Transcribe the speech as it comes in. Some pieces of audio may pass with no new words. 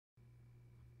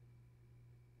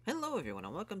Hello everyone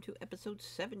and welcome to episode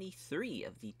 73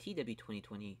 of the TEW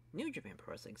 2020 New Japan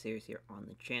Pro Wrestling series here on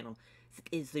the channel. This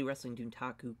is the Wrestling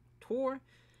Dontaku tour,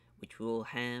 which will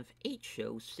have 8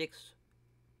 shows, 6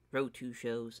 Road 2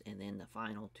 shows, and then the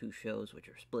final 2 shows, which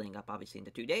are splitting up obviously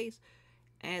into 2 days.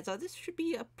 As this should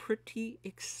be a pretty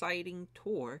exciting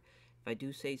tour, if I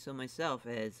do say so myself,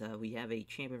 as we have a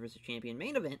champion versus champion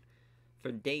main event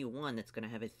for day 1 that's going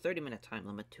to have a 30-minute time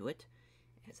limit to it,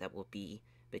 as that will be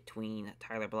between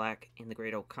Tyler Black and the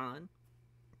Great Okan,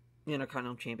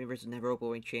 Intercontinental Champion versus Never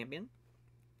Openweight Champion.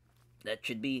 That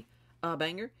should be a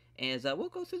banger, as we'll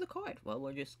go through the card. Well,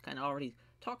 we're just kind of already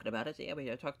talking about it. So yeah, we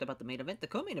talked about the main event. The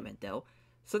co-main event, though,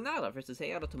 Sonata versus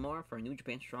Hayato Tamura for a New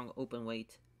Japan Strong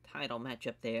Openweight title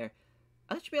matchup there.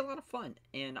 That should be a lot of fun,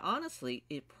 and honestly,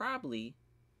 it probably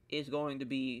is going to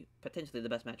be potentially the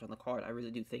best match on the card. I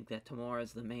really do think that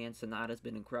Tamura's the man. Sonata's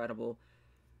been incredible.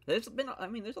 There's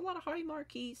a lot of high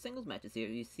marquee singles matches here.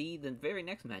 You see the very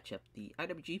next matchup, the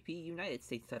IWGP United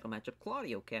States title matchup,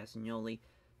 Claudio Castagnoli,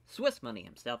 Swiss Money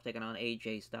himself, taking on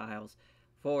AJ Styles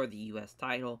for the U.S.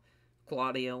 title.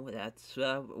 Claudio, that's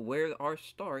where our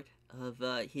start of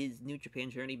his New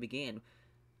Japan journey began,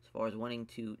 as far as wanting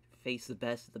to face the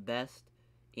best of the best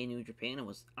in New Japan, and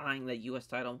was eyeing that U.S.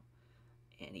 title,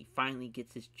 and he finally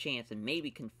gets his chance and maybe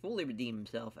can fully redeem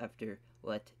himself after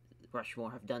what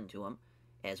Rushmore have done to him.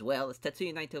 As well as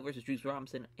Tetsuya Naito versus Juice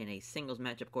Robinson in a singles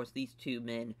match. Of course, these two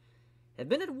men have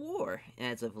been at war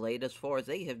as of late, as far as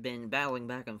they have been battling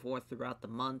back and forth throughout the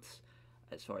months,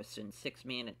 as far as in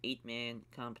 6-man and 8-man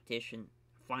competition.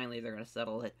 Finally, they're going to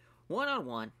settle it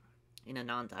one-on-one in a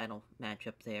non-title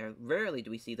matchup there. Rarely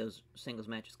do we see those singles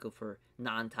matches go for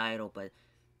non-title, but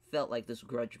felt like this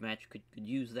grudge match could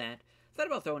use that. Thought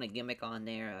about throwing a gimmick on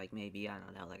there, like maybe, I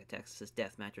don't know, like a Texas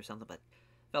death match or something, but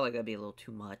felt like that'd be a little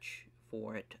too much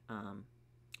for it.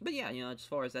 But yeah, as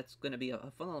far as that's going to be a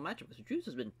fun little matchup, because Juice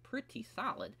has been pretty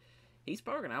solid. He's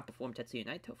probably going to outperform Tetsuya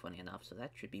Naito, funny enough, so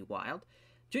that should be wild.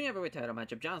 Junior heavyweight title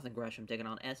matchup, Jonathan Gresham taking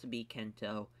on SB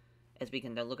Kento. SB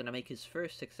Kento looking to make his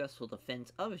first successful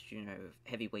defense of his junior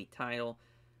heavyweight title.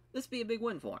 This would be a big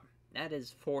win for him. That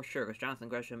is for sure, because Jonathan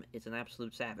Gresham is an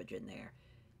absolute savage in there.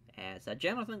 As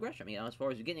Jonathan Gresham, as far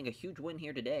as getting a huge win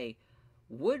here today,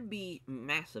 would be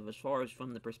massive as far as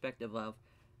from the perspective of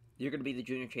you're going to be the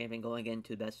junior champion going into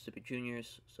the Best Super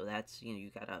Juniors, so that's,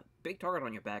 you got a big target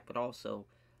on your back, but also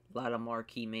a lot of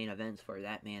marquee main events for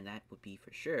that man, that would be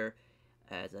for sure.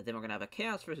 As then we're going to have a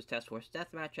Chaos versus Task Force Death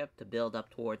matchup to build up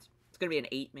towards, it's going to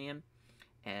be an 8-man,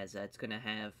 as it's going to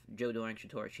have Joe Doring,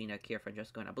 Shotaro Ashino, Kier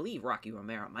Francesco, and I believe Rocky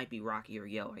Romero. It might be Rocky or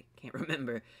Yo, I can't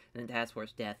remember. And then Task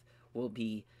Force Death will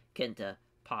be Kenta,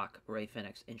 Pac, Rey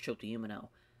Fenix, and Shota Umino.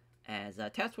 As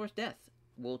Task Force Death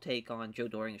will take on Joe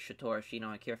Doring, Shotaro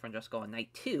Ashino, and Kier Francesco on night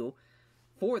 2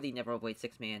 for the Never Openweight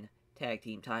 6-man tag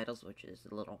team titles, which is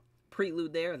a little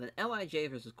prelude there. And then LIJ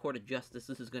versus Court of Justice.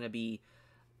 This is going to be,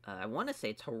 I want to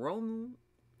say it's Hiromu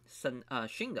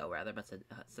Shingo, rather, but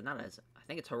Sonata is, I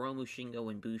think it's Hiromu Shingo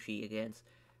and Bushi against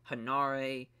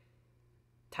Hanare,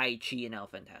 Taichi, and El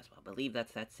Fantasma. I believe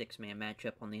that's that 6-man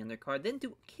matchup on the undercard. Then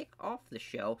to kick off the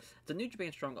show, it's a New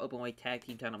Japan Strong Openweight tag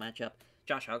team title matchup.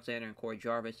 Josh Alexander and Corey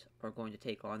Jarvis are going to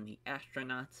take on the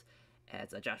Astronauts,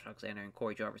 as Josh Alexander and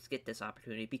Corey Jarvis get this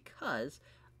opportunity because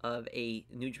of a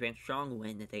New Japan Strong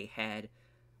win that they had. I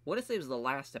want to say it was the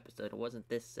last episode. It wasn't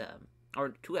this,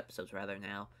 or 2 episodes rather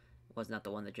now. It was not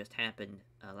the one that just happened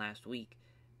last week,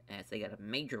 as they got a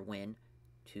major win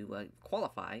to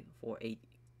qualify for a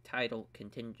title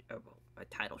a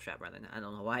title shot rather. I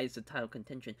don't know why it's a title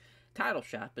contention. Title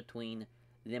shot between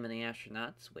them and the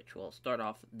Astronauts, which will start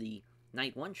off the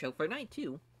Night 1 show. For Night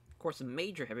 2, of course, a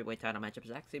major heavyweight title matchup,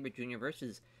 Zack Sabre Jr.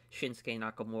 versus Shinsuke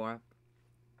Nakamura.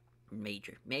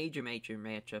 Major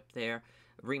matchup there.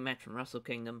 A rematch from Wrestle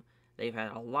Kingdom. They've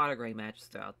had a lot of great matches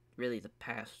throughout, really, the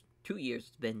past 2 years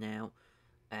it's been now.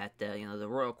 At, the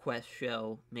Royal Quest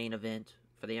show main event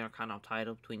for the Intercontinental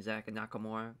title between Zack and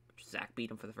Nakamura, which Zack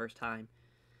beat him for the first time.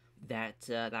 That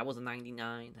was a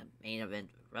 99. The main event,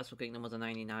 Wrestle Kingdom, was a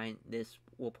 99. This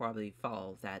will probably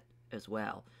follow that as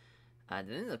well.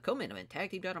 Then the co-main event,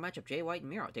 tag team title matchup, Jay White and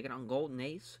Miro taking on Golden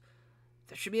Ace.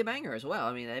 That should be a banger as well.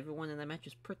 I mean, everyone in that match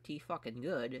is pretty fucking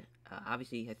good.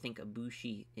 Obviously, I think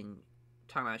Ibushi and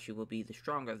Tanahashi will be the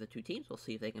stronger of the two teams. We'll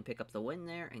see if they can pick up the win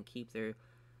there and keep their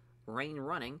reign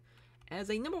running. As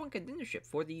a number 1 contendership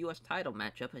for the U.S. title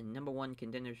matchup, a number 1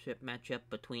 contendership matchup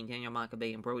between Daniel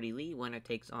Makabe and Brody Lee. Winner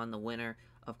takes on the winner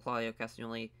of Claudio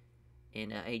Castagnoli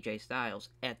and AJ Styles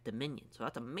at Dominion. So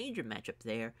that's a major matchup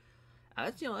there.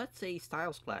 That's a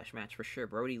Styles Clash match for sure.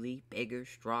 Brody Lee, bigger,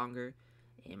 stronger,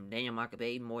 and Daniel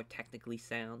Makabe, more technically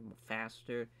sound, more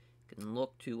faster, can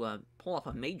look to pull off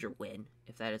a major win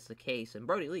if that is the case. And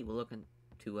Brody Lee will look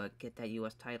to get that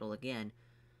U.S. title again.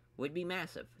 Would be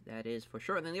massive, that is for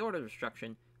sure. And then the Order of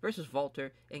Destruction versus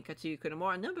Walter and Katsuya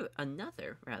Kunemura,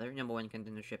 another number one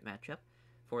contendership matchup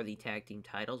for the tag team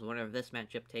titles. The winner of this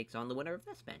matchup takes on the winner of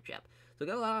this matchup. So we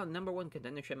got a lot of number one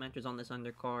contendership matches on this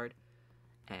undercard.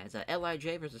 As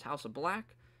L.I.J. versus House of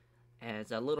Black,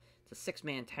 as it's a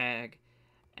six-man tag.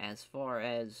 As far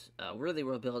as really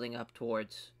we're building up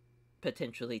towards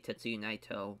potentially Tetsuya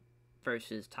Naito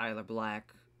versus Tyler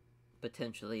Black,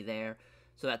 potentially there.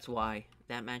 So that's why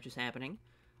that match is happening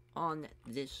on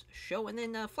this show. And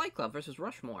then Flight Club versus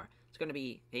Rushmore. It's going to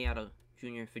be Hayato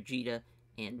Jr., Fujita,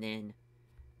 and then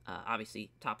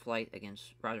obviously Top Flight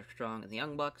against Roderick Strong and the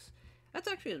Young Bucks. That's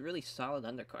actually a really solid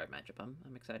undercard matchup. I'm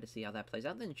excited to see how that plays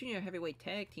out. Then Junior Heavyweight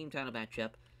Tag Team title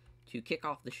matchup to kick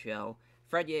off the show.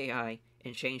 Fred Yai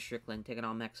and Shane Strickland taking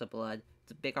on Mexa Blood.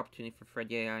 It's a big opportunity for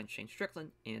Fred Yai and Shane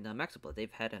Strickland and Mexa Blood.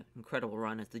 They've had an incredible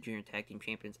run as the Junior Tag Team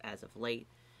Champions as of late.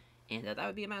 And that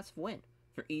would be a massive win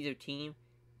for either team.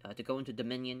 To go into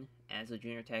Dominion as the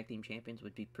Junior Tag Team Champions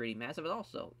would be pretty massive. But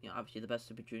also, obviously the best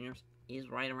Super Juniors is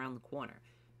right around the corner.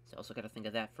 So also got to think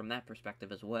of that from that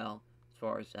perspective as well. As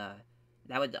far as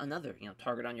that would another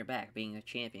target on your back, being a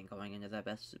champion going into that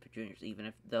best Super Juniors. Even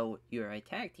if though you're a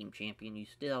tag team champion, you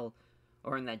still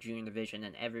are in that junior division,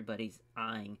 and everybody's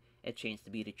eyeing a chance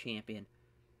to be the champion.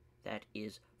 That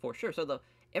is for sure. So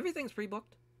everything's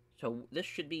pre-booked. So this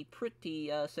should be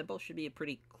pretty simple. Should be a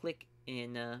pretty click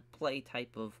and play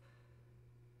type of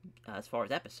as far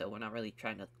as episode. We're not really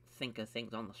trying to think of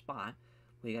things on the spot.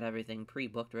 We got everything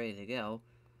pre-booked, ready to go.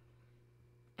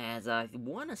 As I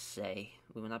want to say,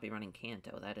 we will not be running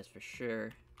Kanto, that is for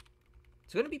sure.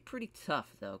 It's going to be pretty tough,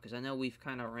 though, because I know we've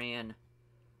kind of ran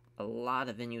a lot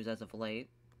of venues as of late.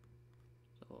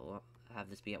 So we'll have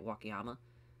this be at Wakayama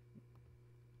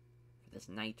for this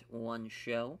night one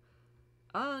show.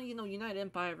 United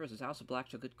Empire versus House of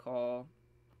Black's a good call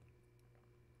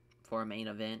for a main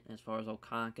event, as far as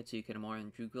Okan, Katsuya Kitamura,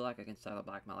 and Drew Gulak against Tyler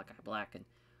Black, Malachi Black, and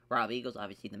Rob Eagles.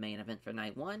 Obviously, the main event for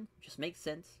night one. Just makes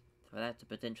sense for that to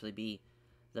potentially be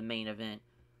the main event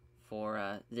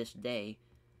for this day.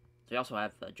 So we also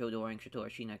have Joe Doring, Shota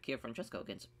Ashina, Akira Francesco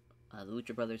against the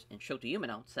Lucha Brothers and Shota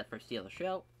Umino set for steal the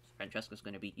show. So Francesco's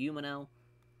going to beat Umino.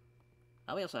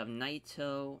 We also have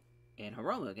Naito and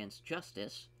Hiromu against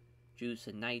Justice. Juice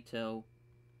and Naito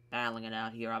battling it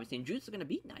out here, obviously. And Juice is going to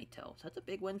beat Naito. So that's a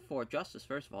big win for Justice,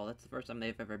 first of all. That's the first time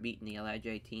they've ever beaten the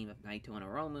LIJ team of Naito and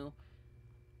Hiromu.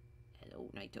 And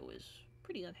Naito is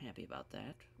pretty unhappy about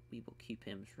that. We will keep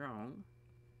him strong.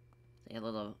 They had a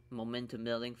little momentum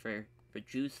building for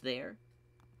Juice there.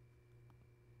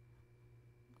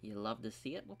 You love to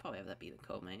see it. We'll probably have that be the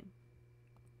co-main.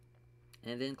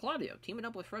 And then Claudio teaming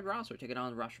up with Fred Rosser, taking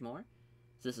on Rushmore.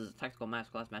 So this is a technical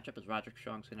masterclass matchup as Roderick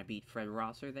Strong's going to beat Fred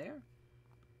Rosser there.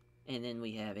 And then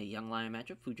we have a Young Lion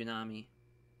matchup, Fujinami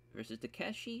versus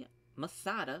Takeshi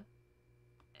Masada.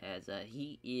 As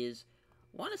he is,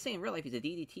 I want to say in real life he's a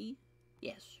DDT.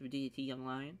 Yes, DDT Young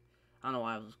Lion. I don't know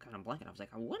why I was kind of blanking. I was like,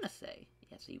 I want to say,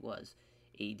 yes, he was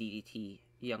a DDT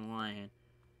Young Lion.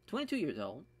 22 years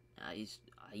old. He's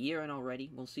a year in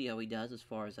already. We'll see how he does. As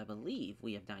far as I believe,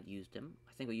 we have not used him.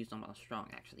 I think we used him on Strong,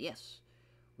 actually. Yes,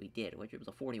 we did, which was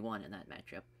a 41 in that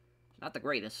matchup. Not the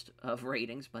greatest of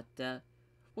ratings, but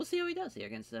we'll see how he does here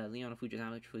against Leona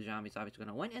Fujinami. Fujinami's obviously going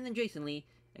to win. And then Jason Lee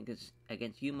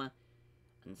against Yuma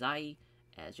Anzai,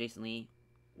 as Jason Lee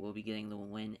will be getting the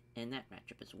win in that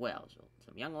matchup as well. So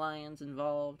some Young Lions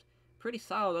involved. Pretty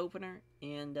solid opener,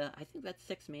 and I think that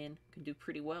six-man can do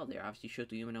pretty well there. Obviously,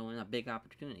 Shota Umino in a big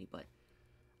opportunity, but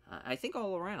I think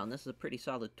all around, this is a pretty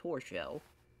solid tour show.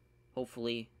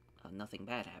 Hopefully, nothing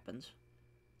bad happens,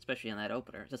 especially on that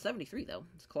opener. It's a 73, though.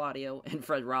 It's Claudio and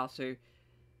Fred Rosser.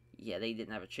 Yeah, they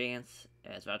didn't have a chance,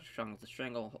 as Roderick Strong with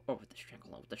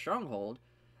the stronghold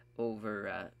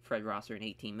over Fred Rosser in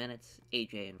 18 minutes.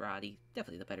 AJ and Roddy,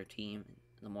 definitely the better team,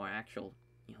 the more actual,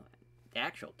 the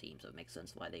actual team, so it makes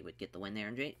sense why they would get the win there.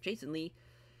 And Jason Lee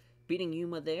beating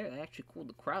Yuma there, that actually cooled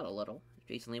the crowd a little.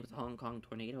 Jason Lee with the Hong Kong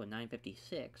Tornado at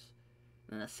 9:56. And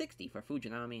then a 60 for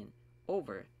Fujinami, and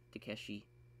over Takeshi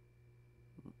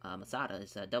Masada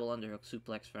is a double underhook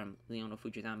suplex from Leona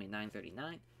Fujinami at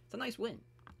 9:39. It's a nice win.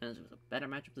 And it was a better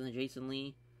matchup than the Jason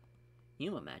Lee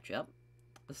Yuma matchup.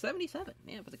 The 77,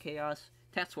 man, for the Chaos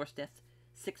Task Force Death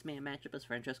 6-man matchup as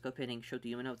Francesco pinning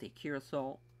Shota Umino with the Akira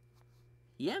Assault.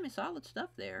 Yeah, I mean, solid stuff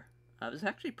there. It was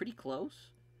actually pretty close,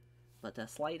 but a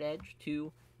slight edge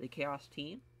to the Chaos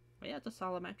team. But yeah, it's a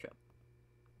solid matchup.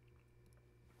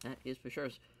 That is for sure.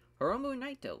 Hiromu and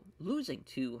Naito losing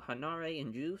to Hanare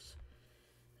and Juice.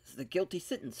 This is the guilty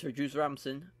sentence for Juice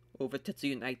Robinson over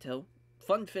Tetsuya Naito.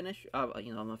 Fun finish.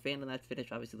 You know, I'm a fan of that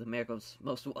finish. Obviously, the America's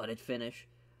Most Wanted finish.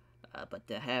 But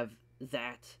to have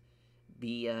that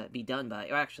be done by,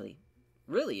 or actually,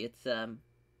 really, it's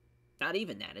not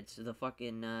even that. It's the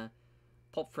fucking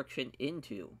Pulp Friction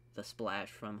into the splash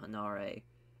from Hanare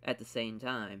at the same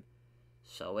time.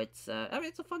 So it's, I mean,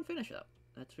 it's a fun finish though.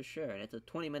 That's for sure. And it's a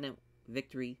 20-minute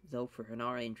victory though for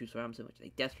Hanare and Juice Robinson, which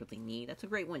they desperately need. That's a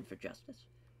great win for Justice.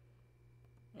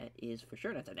 That is for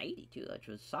sure. That's an 80 too, which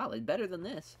was solid. Better than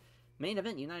this. Main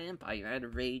event, United Empire,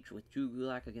 United Rage with Drew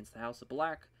Gulak against the House of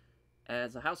Black.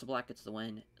 As the House of Black gets the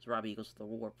win, as Robbie Eagles to the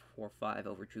War 4-5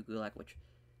 over Drew Gulak, which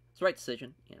is the right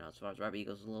decision. You know, as far as Robbie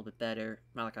Eagles a little bit better,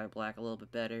 Malachi Black a little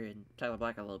bit better, and Tyler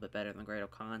Black a little bit better than Great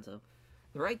Khan. So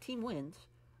the right team wins.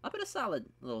 Up in a solid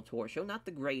little tour show. Not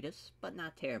the greatest, but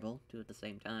not terrible, too, at the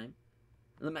same time.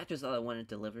 The matches that I wanted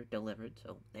delivered.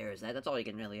 So there is that. That's all you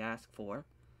can really ask for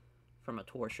from a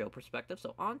tour show perspective.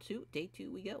 So on to day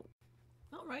 2 we go.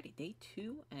 Alrighty, day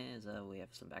 2, as we have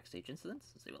some backstage incidents.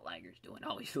 Let's see what Liger's doing.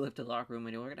 Oh, he left to the locker room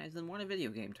and he organized and won a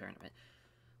video game tournament.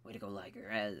 Way to go, Liger.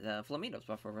 As Flamito's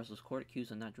Buffalo Wrestlers Court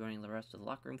accused of not joining the rest of the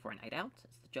locker room for a night out.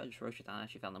 As the judge, Hiroshi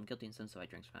Tanahashi, found them guilty and sentenced to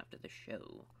drinks from after the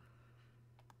show.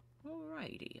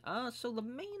 Alrighty, so the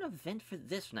main event for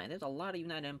this night, there's a lot of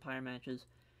United Empire matches.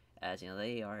 As, you know,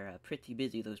 they are pretty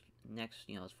busy those next,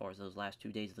 you know, as far as those last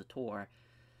 2 days of the tour.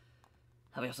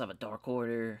 We also have a Dark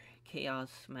Order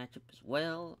Chaos matchup as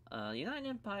well. United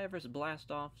Empire versus Blast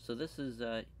Off. So this is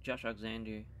Josh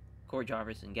Alexander, Corey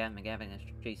Jarvis, and Gavin McGavin against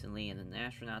Jason Lee and then the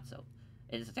Astronauts. So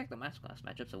it is a technical master class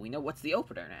matchup, so we know what's the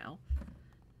opener now.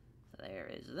 So there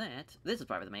is that. This is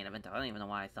probably the main event. I don't even know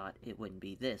why I thought it wouldn't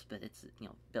be this, but it's, you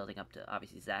know, building up to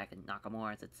obviously Zack and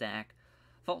Nakamura. It's Zack,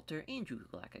 Walter, and Drew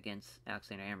Gulak against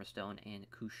Alexander Hammerstone and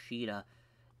Kushida.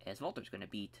 As Walter's going to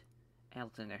beat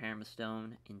Alexander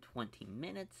Hammerstone in 20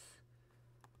 minutes.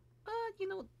 You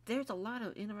know, there's a lot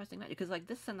of interesting matches, because, like,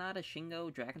 this Sonata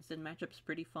Shingo Dragonstone matchup's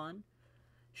pretty fun.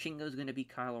 Shingo's gonna beat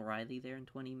Kyle O'Reilly there in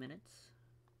 20 minutes.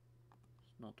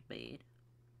 Not bad.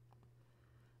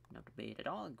 Not bad at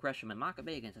all. Gresham and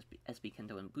Makabe against SB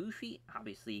Kendo and Bushi.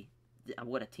 Obviously,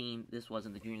 what a team this was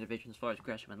in the junior division as far as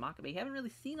Gresham and Makabe. Haven't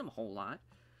really seen them a whole lot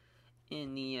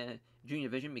in the junior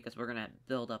division, because we're gonna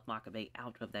build up Makabe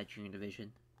out of that junior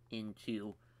division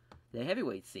into the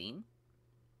heavyweight scene.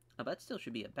 But that still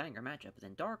should be a banger matchup.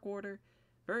 Then Dark Order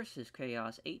versus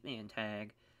Chaos 8-man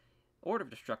tag. Order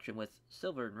of Destruction with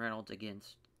Silver and Reynolds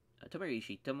against Tomoyo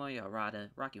Ishii, Tomoyo Harada,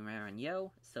 Rocky Romero, and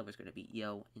Yo. Silver's going to beat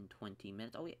Yo in 20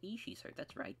 minutes. Oh yeah, Ishii's hurt.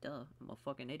 That's right, duh. I'm a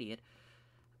fucking idiot.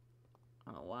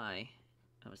 I don't know why.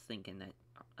 I was thinking that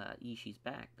Ishii's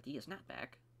back, but he is not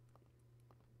back.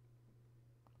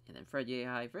 And then Fred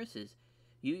Yehai versus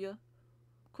Yuya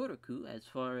Koroku as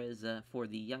far as for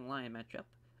the Young Lion matchup.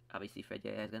 Obviously, Fred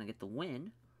Yehai is going to get the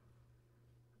win.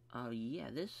 Yeah,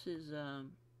 this is, I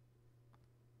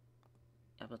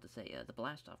was about to say, the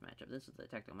Blast-Off matchup. This is the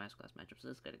Tactical Masterclass matchup, so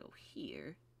this is going to go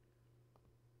here.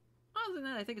 Other than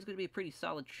that, I think it's going to be a pretty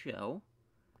solid show.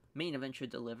 Main event should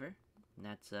deliver. And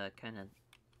that's kind of,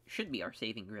 should be our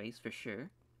saving grace, for sure.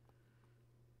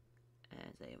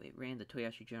 As we ran the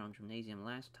Toyoshi General Gymnasium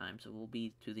last time, so we'll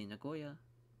be to the Nagoya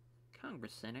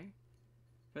Congress Center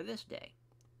for this day.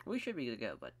 We should be good to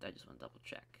go, but I just want to double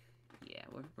check. Yeah,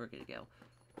 we're good to go.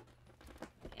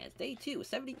 As day 2,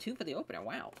 72 for the opener.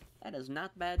 Wow, that is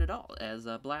not bad at all. As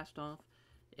Blast Off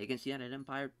against United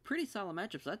Empire, pretty solid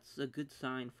matchups. That's a good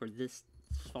sign for this,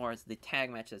 as far as the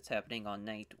tag match that's happening on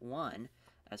night 1.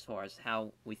 As far as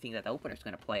how we think that the opener is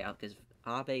going to play out, because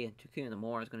Abe and Takuya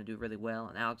Nomura is going to do really well,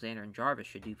 and Alexander and Jarvis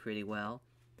should do pretty well.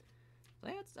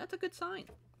 So that's a good sign.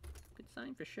 Good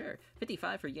sign for sure.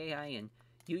 55 for Yehai and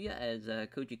Yuya, as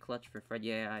Koji Clutch for Fred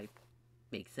Yehai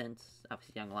makes sense.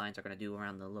 Obviously, Young Lions are going to do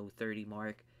around the low 30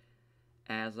 mark.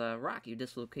 As Rocky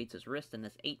dislocates his wrist in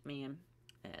this 8-man.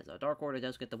 As Dark Order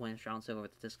does get the win. Sean Silver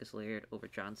with the Discus Laird over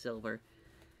John Silver.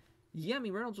 Yeah, I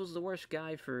mean, Reynolds was the worst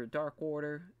guy for Dark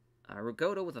Order.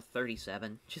 Rigoto with a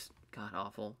 37. Just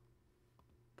god-awful.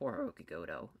 Poor Hiroki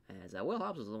Goto. As Will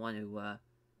Hobbs was the one who, I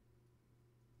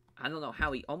don't know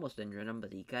how he almost injured him,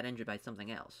 but he got injured by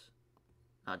something else.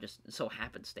 Just so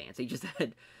happenstance. He just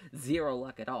had zero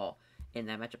luck at all in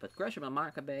that matchup with Gresham and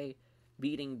Makabe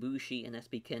beating Bushi and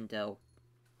SB Kento.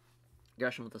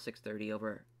 Gresham with a 630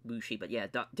 over Bushi. But yeah,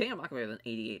 Daniel Makabe with an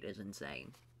 88 is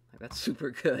insane. Like, that's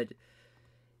super good.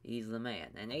 He's the man.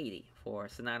 And 80 for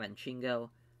Sonata and Shingo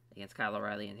against Kyle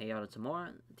O'Reilly and Hayato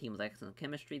Tamura. The team was excellent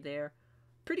chemistry there.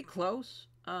 Pretty close.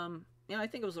 Yeah, I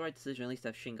think it was the right decision, at least to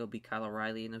have Shingo beat Kyle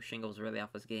O'Reilly. You know, Shingo was really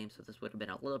off his game, so this would have been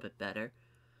a little bit better.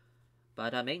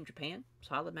 But made in Japan,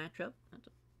 solid matchup.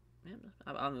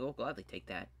 I will gladly take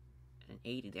that. an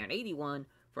 80 there. An 81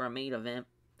 for our main event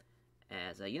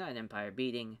as United Empire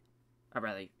beating, or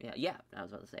rather, yeah, I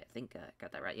was about to say, I think I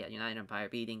got that right. Yeah, United Empire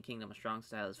beating Kingdom of Strong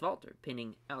Style as Walter,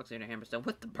 pinning Alexander Hammerstone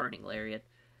with the Burning Lariat.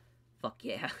 Fuck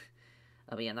yeah.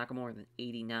 But yeah, Nakamura than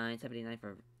 89, 79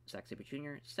 for Zack Sabre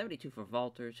Jr., 72 for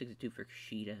Walter, 62 for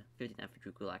Kushida, 59 for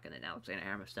Drew Gulak, and then Alexander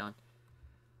Hammerstone.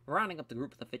 Rounding up the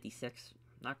group with a 56.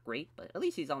 Not great, but at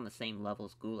least he's on the same level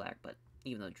as Gulak, but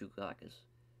even though Drew Gulak is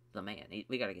the man,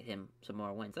 we gotta get him some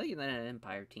more wins. I think that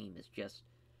Empire team is just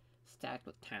stacked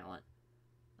with talent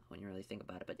when you really think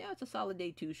about it. But yeah, it's a solid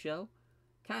day 2 show.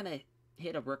 Kind of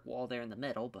hit a brick wall there in the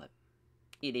middle, but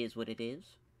it is what it is.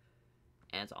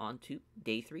 As on to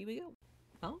day 3 we go.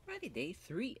 Alrighty, day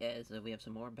 3, as we have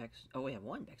some more we have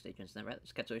one backstage incident, right?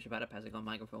 It's Katsuyori Shibata passing on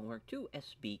microphone work to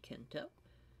SB Kento.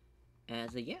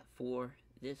 As, for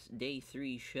this day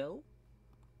 3 show,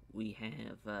 we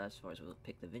have, as far as we'll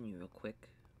pick the venue real quick,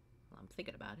 while I'm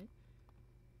thinking about it.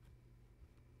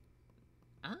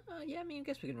 Yeah, I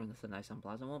guess we can run this at Nissan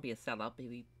Plaza. It won't be a sellout,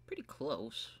 maybe pretty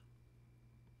close.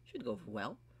 Should go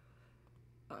well.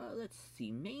 Let's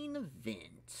see, main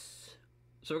event.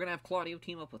 So we're going to have Claudio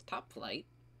team up with Top Flight,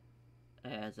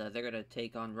 as they're going to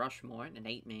take on Rushmore in an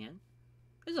 8-man.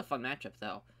 This is a fun matchup,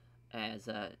 though, as,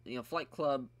 Flight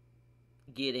Club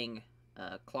getting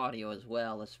Claudio as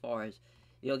well, as far as,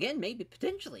 again, maybe,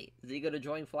 potentially, they're going to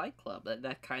join Flight Club.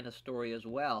 That kind of story as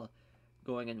well,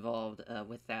 going involved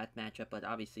with that matchup. But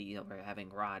obviously, we're having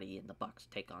Roddy and the Bucks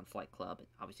take on Flight Club, and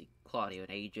obviously Claudio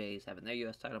and AJ's having their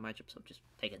U.S. title matchup, so just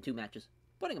taking 2 matches,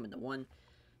 putting them into one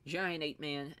giant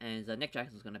 8-man, as Nick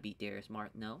Jackson's going to beat Darius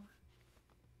Martineau.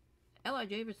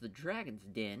 LIJ versus the Dragon's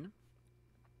Den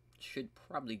should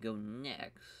probably go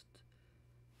next.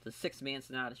 The 6-man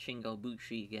Sonata Shingo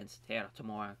Bushi against Hayato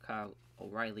Tamura, Kyle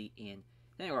O'Reilly, and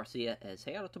Daniel Garcia, as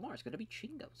Hayato Tamura is going to beat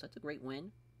Shingo. So that's a great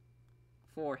win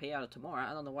for Hayato Tamura.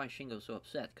 I don't know why Shingo's so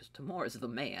upset, because Tamura is the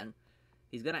man.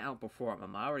 He's going to outperform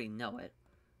him. I already know it.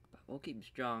 But we'll keep him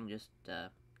strong just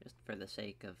for the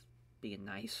sake of being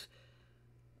nice.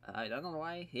 I don't know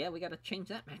why. Yeah, we got to change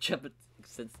that matchup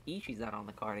since Ishii's not on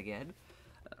the card again.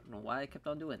 I don't know why I kept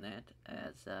on doing that.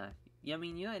 As,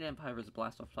 United Empire vs.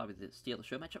 Blast Off probably the Steal the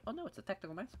Show matchup. Oh no, it's a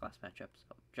Technical Masterclass matchup.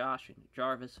 So Josh and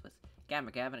Jarvis with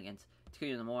Gavin McGavin against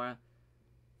Takuya Nomura,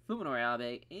 Fuminori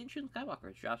Abe, and Shun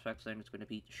Skywalker. Josh Alexander is going to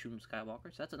beat Shun Skywalker,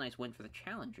 so that's a nice win for the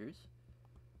challengers.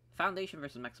 Foundation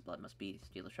versus Mexa Blood must be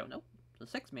Steal the Show. Nope. The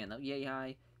 6-man though.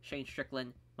 Yehai, Shane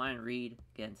Strickland, Myron Reed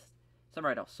against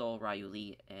Samurai Del Sol, Ryu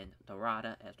Lee, and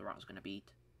Dorada, as Dorada's going to beat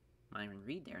Myron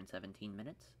Reed there in 17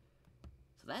 minutes.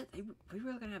 So that, we're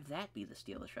really going to have that be the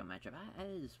Steal the Show matchup. That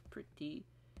is pretty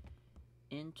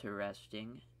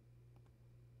interesting.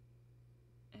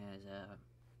 As,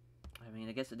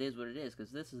 I guess it is what it is,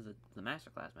 because this is the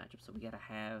Masterclass matchup, so we got to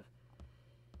have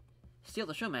Steal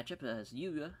the Show matchup, as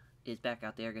Yuya is back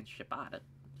out there against Shibata.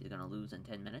 She's going to lose in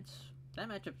 10 minutes. That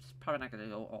matchup's probably not going to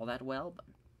go all that well, but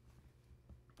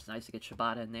it's nice to get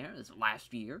Shibata in there. This is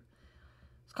last year.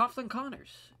 Coughlin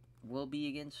Connors will be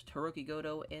against Hiroki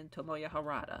Goto and Tomoya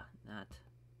Harada. Not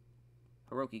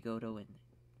Hiroki Goto and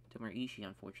Tomoya Ishii,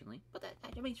 unfortunately. But that,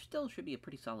 still should be a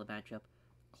pretty solid matchup.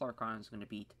 Clark Connors is going to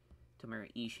beat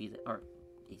Tomoya Ishii, or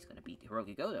he's going to beat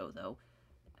Hiroki Goto, though,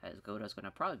 as Goto's going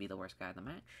to probably be the worst guy in the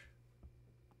match.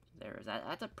 There's that.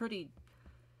 That's a pretty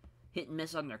hit and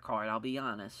miss undercard, I'll be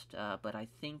honest. But I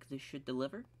think this should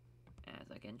deliver.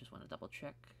 As, again, just want to double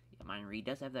check. Yeah, Myron Reed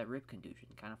does have that rib contusion.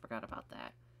 Kind of forgot about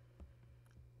that.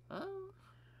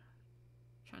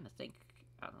 Trying to think.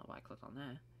 I don't know why I clicked on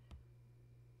that.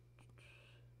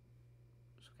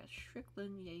 So we got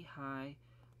Strickland, Yehai.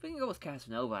 If we can go with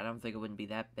Casanova, I don't think it wouldn't be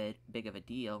that big of a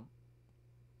deal.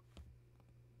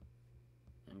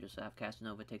 And just have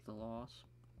Casanova take the loss.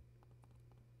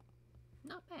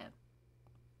 Not bad.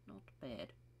 Not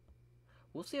bad.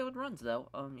 We'll see how it runs, though.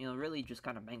 Really just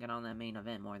kind of banking on that main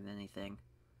event more than anything.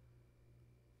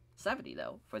 70,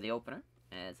 though, for the opener,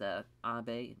 as Abe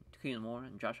and Takuya Nomura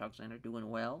and Josh Alexander doing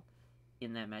well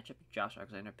in that matchup. Josh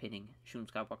Alexander pinning Shun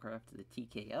Skywalker after the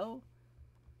TKO.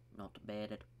 Not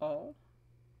bad at all.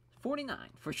 49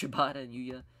 for Shibata and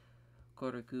Yuya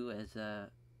Koroku as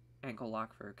ankle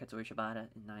lock for Katsuyori Shibata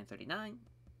in 9:39.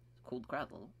 Cooled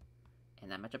crowd a little.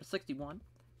 And that matchup is 61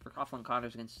 for Coughlin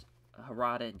Connors against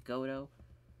Harada and Goto.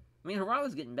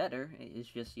 Harada's getting better. It's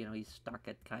just, he's stuck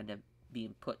at kind of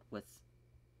being put with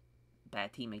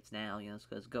bad teammates now,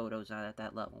 because Goto's not at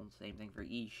that level. Same thing for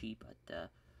Ishii, but,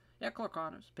 Clark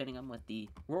Connors pinning him with the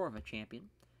Roar of a Champion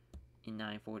in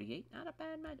 9:48. Not a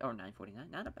bad match, or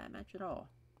 9:49. Not a bad match at all.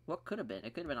 What could have been?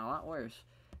 It could have been a lot worse.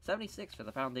 76 for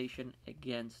the Foundation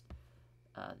against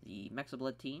the Mexa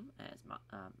Blood team, as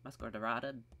Mascara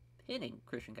Dorada pinning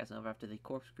Christian Casanova after the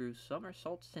corkscrew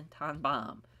somersault senton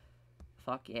bomb.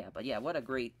 Fuck yeah. But yeah, what a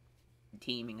great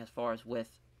teaming as far as with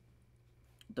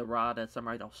Dorada,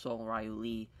 Samurai del Sol, Ryu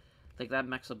Lee. Like, that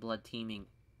Mexa Blood teaming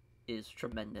is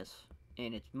tremendous.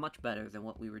 And it's much better than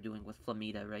what we were doing with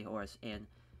Flamita, Ray Horus, and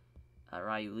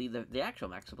Ryu Lee, the actual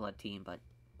Mexa Blood team. But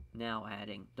now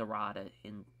adding Dorada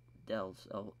and Del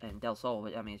Sol,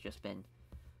 I mean, it's just been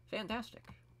fantastic.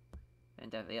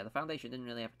 And yeah, the Foundation didn't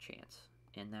really have a chance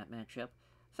in that matchup.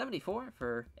 74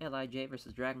 for LIJ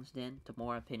versus Dragon's Den.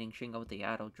 Tamura pinning Shingo with the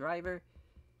auto driver.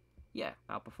 Yeah,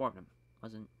 outperformed him.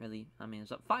 Wasn't really, I mean, it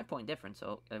was a 5-point difference,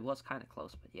 so it was kind of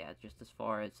close. But yeah, just as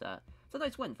far as, it's a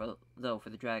nice win, for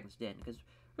the Dragon's Den. Because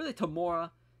really Tamura,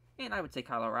 and I would say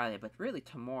Kyle O'Reilly, but really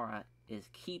Tamura is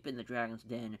keeping the Dragon's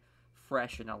Den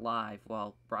fresh and alive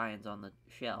while Brian's on the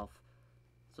shelf.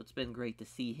 So it's been great to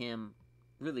see him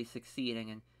really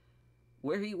succeeding, and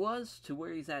where he was to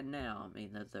where he's at now. I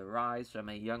mean, the rise from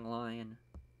a young lion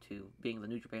to being the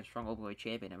New Japan Strong Openweight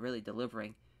Champion and really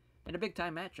delivering in a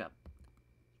big-time matchup.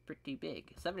 Pretty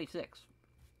big. 76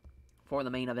 for the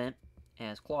main event,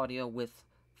 as Claudio with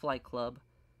Flight Club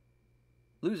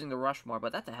losing to Rushmore.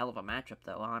 But that's a hell of a matchup,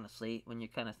 though, honestly, when you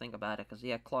kind of think about it. Because,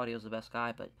 yeah, Claudio's the best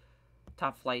guy, but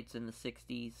Top Flight's in the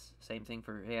 60s. Same thing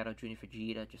for Hayato Jr.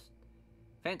 Fujita. Just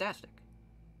fantastic.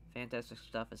 Fantastic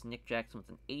stuff. As Nick Jackson with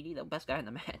an 80, the best guy in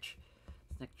the match.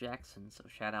 It's Nick Jackson, so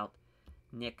shout out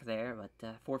Nick there.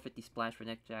 But 450 splash for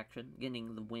Nick Jackson,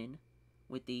 getting the win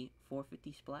with the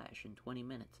 450 splash in 20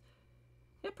 minutes.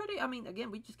 Yeah, pretty, I mean,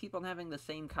 again, we just keep on having the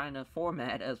same kind of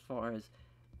format as far as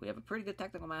we have a pretty good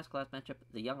technical mass class matchup.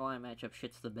 The Young Lion matchup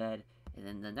shits the bed, and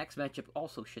then the next matchup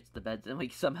also shits the bed, and we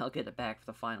somehow get it back for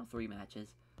the final 3 matches.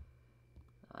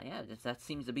 Yeah, that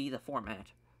seems to be the format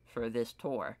for this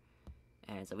tour.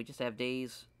 And so we just have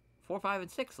days 4, 5,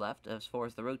 and 6 left as far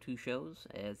as the Road 2 shows,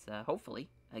 as hopefully,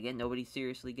 again, nobody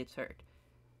seriously gets hurt.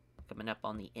 Coming up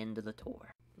on the end of the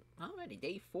tour. Alrighty,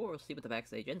 day 4, we'll see what the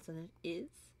backstage incident is.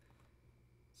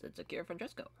 Said Akira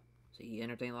Francesco. So he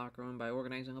entertained the locker room by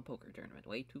organizing a poker tournament.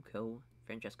 Way to go,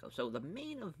 Francesco. So the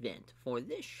main event for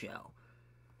this show,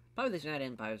 probably this United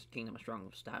Empire's Kingdom of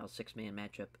Strong style 6-man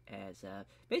matchup, as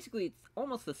basically it's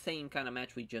almost the same kind of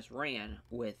match we just ran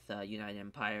with United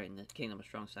Empire in the Kingdom of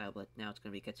Strong style, but now it's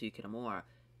going to be Katsuki Nomura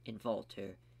in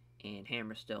Volter and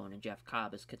Hammerstone and Jeff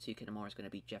Cobb, as Katsuki Nomura is going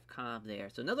to beat Jeff Cobb there.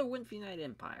 So another win for United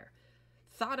Empire.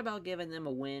 Thought about giving them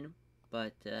a win,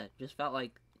 but just felt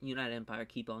like United Empire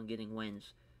keep on getting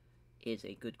wins is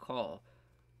a good call.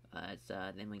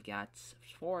 Then we got, as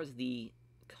far as the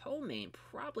co-main,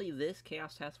 probably this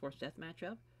Chaos Task Force Death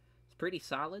matchup. It's pretty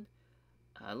solid.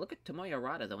 Look at Tomoya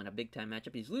Arata, though, in a big-time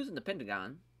matchup. He's losing to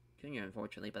Pentagon Jr.,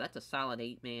 unfortunately, but that's a solid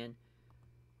 8-man.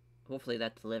 Hopefully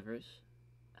that delivers.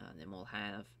 Then we'll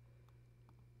have,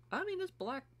 I mean, this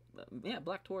Black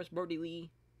Taurus, Brody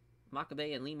Lee,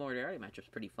 Makabe, and Lee Moriarty matchup's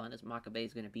pretty fun, as Makabe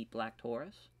is going to beat Black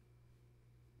Taurus.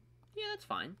 Yeah, that's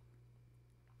fine.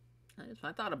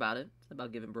 I thought about it. It's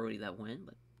about giving Brody that win,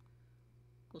 but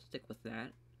we'll stick with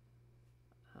that.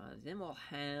 Then we'll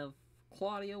have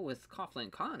Claudio with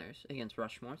Coughlin Connors against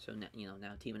Rushmore. So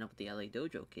now teaming up with the LA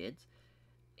Dojo kids.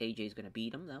 AJ's going to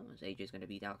beat him, though, as AJ's going to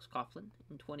beat Alex Coughlin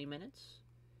in 20 minutes.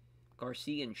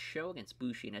 Garcia and Show against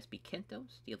Bushi and SB Kento.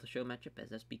 Steal the show matchup, as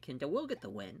SB Kento will get the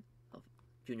win. Of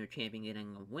Junior Champion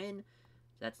getting a win.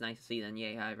 So that's nice to see. Then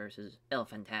Yehai versus El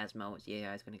Fantasmo, as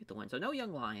Yehai is going to get the win. So no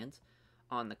Young Lions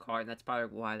on the card. And that's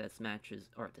probably why this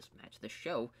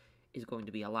show is going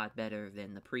to be a lot better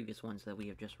than the previous ones that we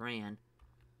have just ran.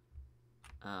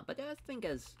 But I think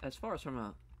as far as from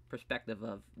a perspective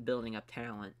of building up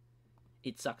talent,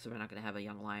 it sucks if we're not going to have a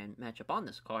Young Lion matchup on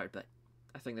this card, but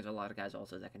I think there's a lot of guys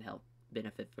also that can help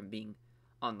benefit from being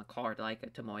on the card, like a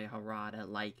Tomoya Harada,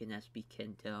 like an SB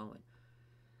Kento. And,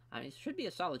 I mean, it should be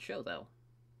a solid show, though.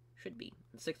 Should be.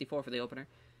 64 for the opener.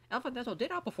 El Fantasmo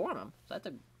did outperform him, so that's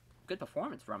a good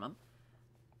performance from him.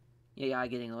 Yeah,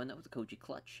 getting the win. That was a Koji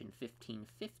Clutch in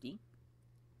 1550.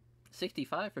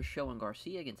 65 for Show and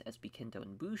Garcia against SB Kento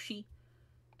and Bushi.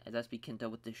 As SB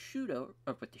Kento with the shooter,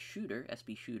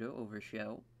 SB Shooter over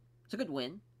Show. It's a good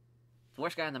win. It's the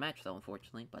worst guy in the match, though,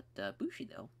 unfortunately. But Bushi,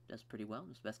 though, does pretty well.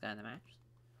 He's the best guy in the match.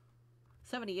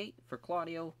 78 for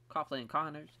Claudio, Coughlin, and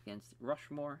Connors against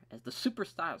Rushmore, as the Super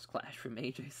Styles clash from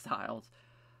AJ Styles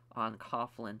on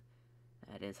Coughlin.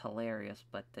 That is hilarious.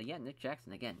 But, yeah, Nick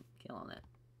Jackson, again, killing it.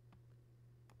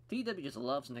 TEW just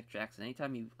loves Nick Jackson.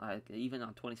 Anytime you, even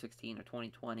on 2016 or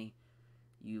 2020,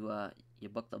 you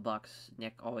book the Bucks,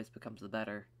 Nick always becomes the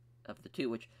better of the two,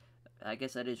 which I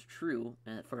guess that is true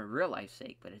for real life's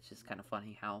sake, but it's just kind of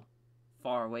funny how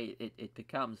far away it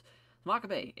becomes.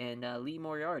 Makabe and Lee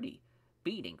Moriarty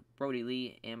beating Brody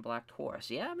Lee and Black Taurus.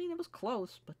 Yeah, I mean, it was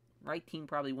close, but right team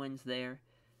probably wins there.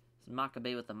 It's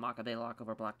Makabe with the Makabe lock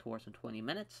over Black Taurus in 20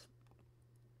 minutes.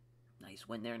 Nice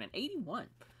win there. And an 81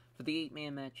 for the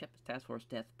 8-man matchup. Task Force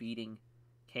Death beating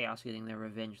Chaos, getting their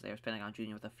revenge there. Pentagon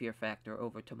Jr. with a Fear Factor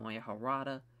over Tomoya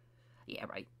Harada. Yeah,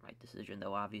 right decision,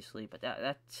 though, obviously. But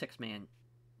that 6-man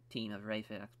team of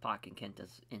Rayfix, Pac, and Kenta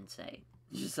is insane.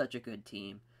 It's just such a good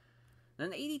team.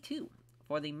 And then 82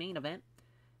 for the main event.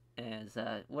 As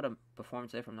what a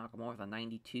performance there from Nakamura with a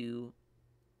 92.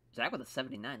 Zack with a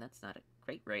 79. That's not a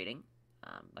great rating.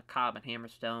 The Cobb and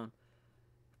Hammerstone,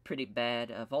 pretty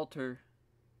bad. Walter,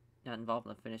 not involved in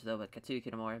the finish, though, but Katsuya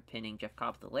Kitamura pinning Jeff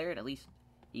Cobb with the Laird. At least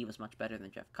he was much better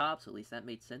than Jeff Cobb, so at least that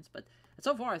made sense. But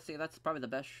so far, I think that's probably the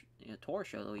best tour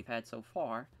show that we've had so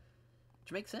far,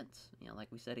 which makes sense.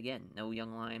 Like we said again, no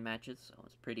Young Lion matches, so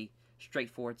it's pretty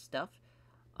straightforward stuff.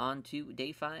 On to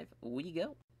day 5, we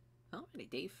go. Alrighty,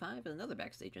 day 5 is another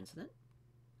backstage incident.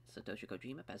 Satoshi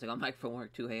Kojima passing on microphone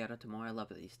work to Hayata Tamura. I love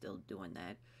that he's still doing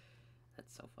that.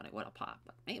 That's so funny. What a pop.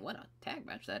 But, man, what a tag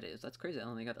match that is. That's crazy. I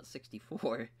only got a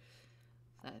 64.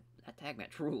 That tag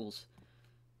match rules.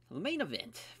 The main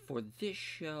event for this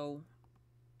show,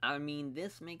 I mean,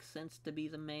 this makes sense to be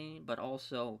the main, but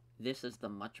also this is the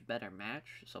much better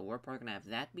match, so we're probably going to have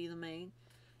that be the main.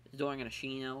 Dorian and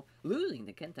Ashino losing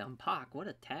to Kenta and Pac. What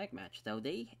a tag match, though.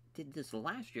 They did this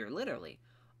last year, literally.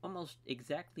 Almost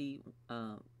exactly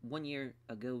 1 year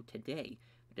ago today.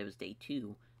 But it was day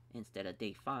 2 instead of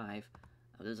day 5.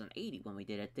 It was an 80 when we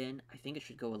did it then. I think it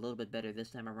should go a little bit better this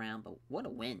time around. But what a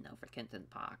win, though, for Kenta and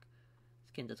Pac.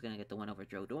 Kenta's going to get the win over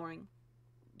Joe Doring.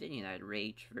 Then United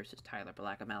Rage versus Tyler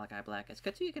Black and Malachi Black. As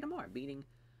Katsuya Kitamura beating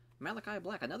Malachi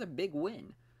Black. Another big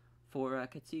win for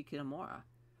Katsuya Kitamura.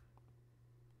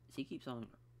 He keeps on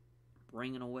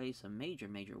bringing away some major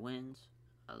wins.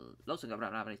 Los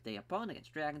Ingobernables de Japón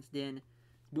against Dragon's Den.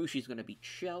 Bushi's going to beat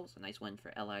Shell. It's a nice win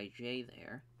for LIJ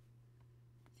there.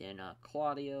 Then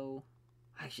Claudio.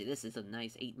 Actually, this is a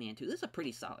nice 8-man too. This is a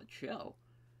pretty solid show.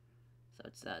 So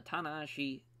it's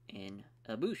Tanahashi and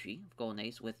Bushi of Golden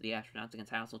Ace with the Astronauts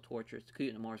against House of Torture.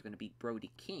 Takuya Nomura is going to beat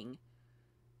Brody King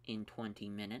in 20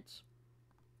 minutes.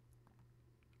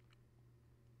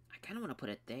 I kind of want to put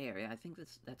it there. Yeah, I think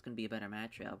that's going to be a better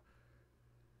matchup.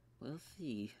 We'll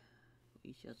see.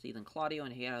 We shall see. Then Claudio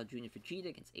and Hayata Jr. Fujita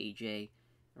against AJ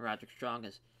and Roderick Strong.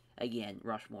 As, again,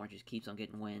 Rushmore just keeps on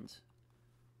getting wins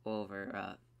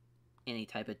over any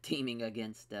type of teaming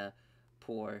against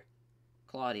poor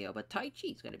Claudio. But Tai Chi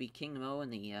is going to be King Mo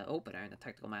in the opener in the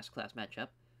Technical Masterclass matchup.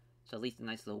 So at least a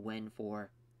nice little win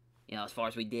for, as far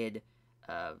as we did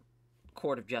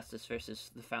Court of Justice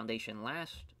versus the Foundation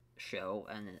last show,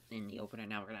 and in the opener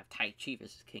now we're gonna have Tai Chi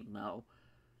versus King Mo,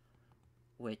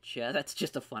 which that's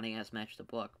just a funny ass match to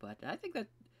book, but I think that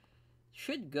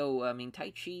should go. I mean,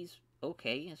 Tai Chi's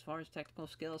okay as far as technical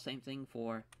skill, same thing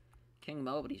for King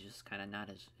Mo, but he's just kind of not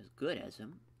as good as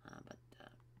him. But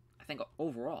I think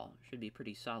overall should be a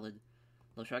pretty solid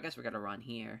little show. I guess we're gonna run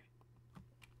here.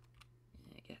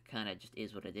 It kind of just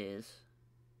is what it is.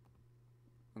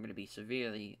 We're gonna be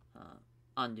severely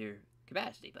under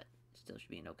capacity, but still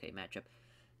should be an okay matchup.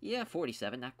 Yeah,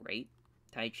 47, not great.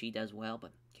 Tai Chi does well,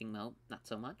 but King Mo, not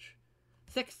so much.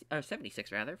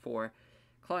 76, rather, for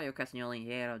Claudio Castagnoli and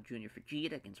Hayata Jr.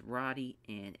 Fujita against Roddy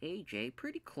and AJ.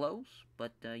 Pretty close,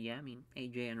 but yeah, I mean,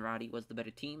 AJ and Roddy was the better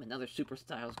team. Another Super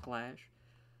Styles clash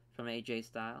from AJ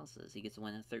Styles as he gets a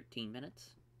win in 13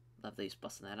 minutes. Love that he's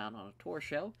busting that out on a tour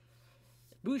show.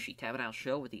 Bushi tapping out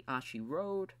show with the Ashi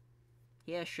Road.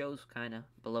 Yeah, show's kind of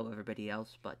below everybody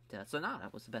else, but Sonata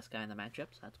was the best guy in the matchup,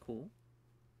 so that's cool.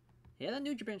 Yeah, the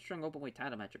New Japan Strong Openweight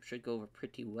title matchup should go over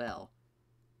pretty well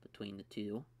between the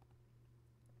two.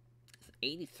 It's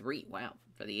 83, wow,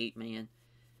 for the 8-man.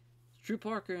 Drew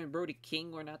Parker and Brody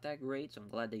King were not that great, so I'm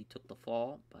glad they took the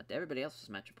fall, but everybody else's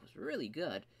matchup was really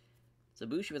good.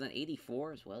 Zabushi with an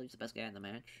 84 as well, he's the best guy in the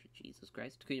match. Jesus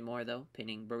Christ. Takuya Nomura, though,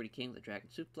 pinning Brody King with a Dragon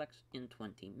Suplex in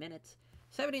 20 minutes.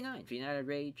 79 for United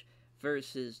Rage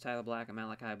versus Tyler Black and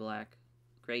Malachi Black.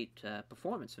 Great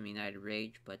performance from United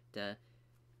Rage, but if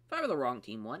I were the wrong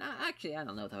team won, actually, I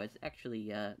don't know, though. It's actually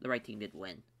the right team did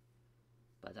win.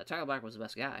 But Tyler Black was the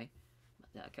best guy.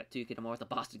 Katsuya Kitamura with the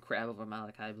Boston Crab over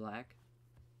Malachi Black.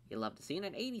 You love to see it.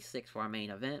 An 86 for our main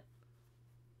event.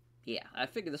 Yeah, I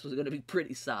figured this was going to be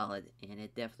pretty solid, and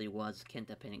it definitely was.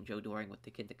 Kenta pinning Joe Doring with the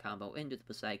Kenta combo into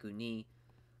the Psycho knee.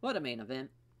 What a main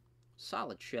event.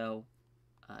 Solid show.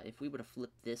 If we would have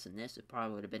flipped this and this, it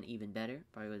probably would have been even better.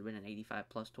 Probably would have been an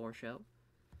 85-plus tour show.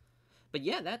 But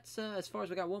yeah, that's as far as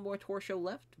we got. One more tour show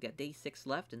left. We got day 6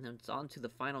 left, and then it's on to the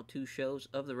final 2 shows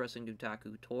of the Wrestling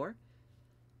Dontaku tour.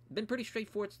 been pretty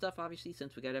straightforward stuff, obviously,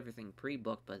 since we got everything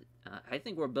pre-booked, but I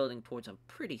think we're building towards a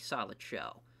pretty solid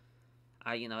show.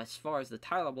 As far as the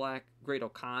Tyler Black Great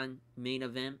O'Khan main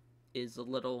event is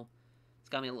it's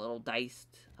got me a little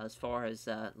diced as far as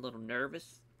a little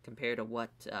nervous compared to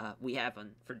what we have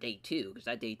for day 2, because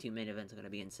that day 2 main event is going to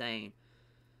be insane.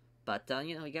 But,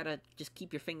 you gotta just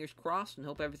keep your fingers crossed and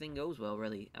hope everything goes well,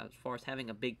 really. As far as having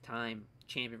a big-time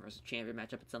champion versus champion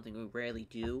matchup, it's something we rarely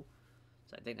do.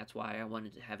 So I think that's why I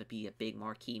wanted to have it be a big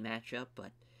marquee matchup,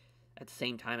 but at the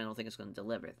same time, I don't think it's going to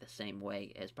deliver it the same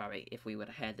way as probably if we would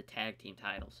have had the tag team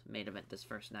titles main event this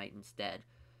first night instead.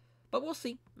 But we'll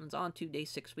see. It's on to day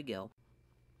 6 we go.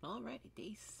 Alrighty,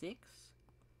 day 6.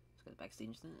 Let's go to the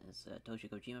backstage as Toshi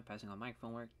Kojima passing on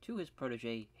microphone work to his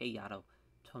protege, Hayato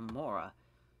Tamura.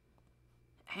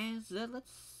 As,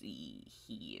 let's see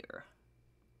here.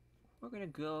 We're going to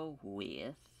go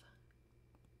with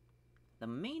the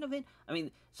main event.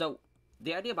 So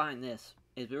the idea behind this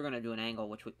is we were going to do an angle,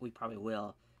 which we probably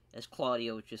will, as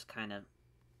Claudio was just kind of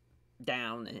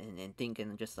down and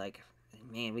thinking just like,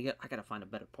 man, I got to find a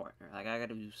better partner. Like, I got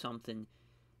to do something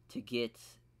to get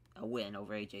a win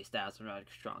over AJ Styles and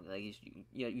Roderick Strong. Like,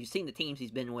 you've seen the teams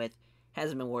he's been with,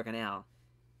 hasn't been working out.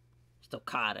 Just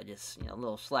Okada, just, a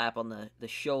little slap on the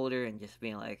shoulder and just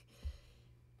being like,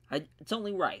 it's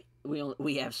only right.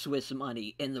 We have Swiss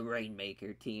money in the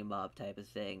Rainmaker team up type of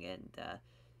thing. And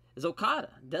as Okada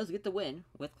does get the win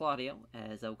with Claudio,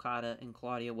 as Okada and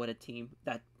Claudio, what a team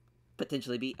that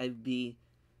potentially be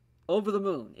over the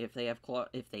moon if they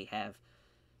have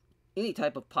any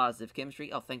type of positive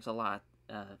chemistry. Oh, thanks a lot,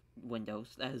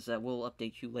 Windows, as we'll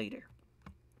update you later.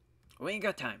 We ain't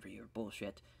got time for your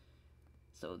bullshit.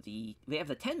 So we have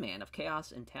the 10-man of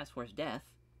Chaos and Task Force Death,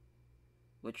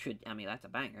 which should, that's a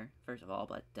banger, first of all,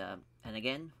 but, and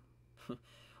again,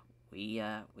 we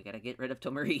gotta get rid of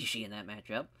Tomoichi in that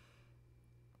matchup.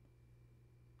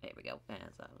 There we go,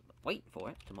 as I was waiting for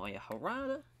it, Tomoya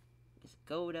Harada is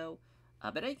Goto,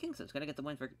 but Eddie Kingston's gonna get the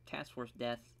win for Task Force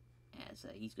Death, as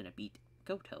he's gonna beat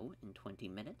Goto in 20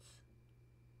 minutes.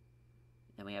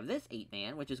 Then we have this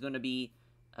 8-man, which is gonna be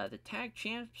the Tag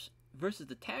Champs versus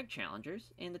the Tag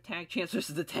Challengers, and the Tag Champs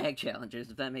versus the Tag Challengers,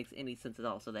 if that makes any sense at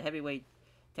all. So the Heavyweight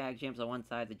Tag Champs on one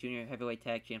side, the Junior Heavyweight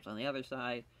Tag Champs on the other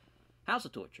side. House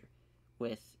of Torture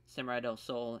with Samurai Del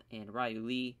Sol and Ryu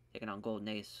Lee taking on Golden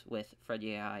Ace with Fred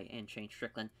Yai and Shane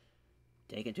Strickland.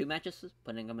 Taking 2 matches,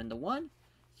 putting them into 1.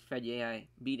 Fred Yai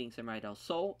beating Samurai Del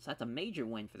Sol, so that's a major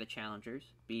win for the challengers,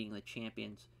 beating the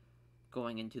champions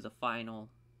going into the final.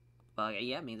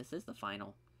 This is the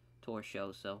final tour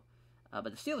show, so.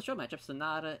 But the Steel of the Show matchup,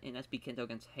 Sonata and SB Kento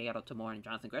against Hayato Tamura and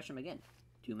Jonathan Gresham again.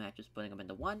 2 matches, putting them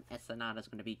into 1, as Sonata's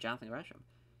going to beat Jonathan Gresham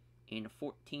in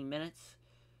 14 minutes.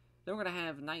 Then we're going to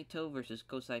have Naito versus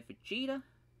Kosei Fujita.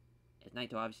 As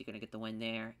Naito obviously going to get the win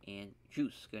there, and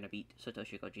Juice going to beat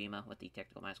Satoshi Kojima with the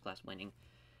Technical Mass Class winning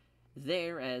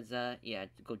there, as,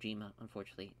 Kojima,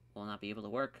 unfortunately, will not be able to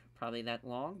work probably that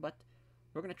long, but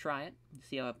we're going to try it,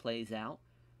 see how it plays out.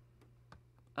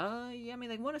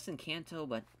 They won us in Kanto,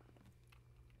 but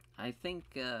I think,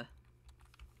 you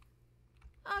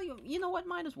know what,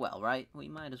 might as well, right? We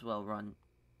might as well run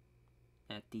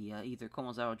at the, either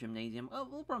Komozawa Gymnasium. Oh,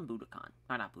 we'll run Budokan.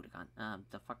 Or not Budokan,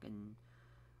 the fucking,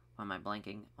 why am I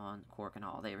blanking on Cork and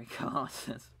all? There we go. I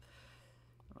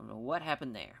don't know what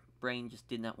happened there. Brain just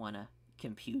did not want to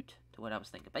compute to what I was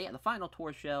thinking. But yeah, the final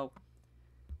tour show,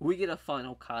 we get a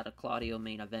final Okada Claudio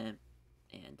main event,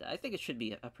 and I think it should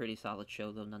be a pretty solid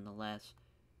show, though, nonetheless.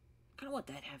 I kind of want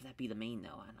that, have that be the main,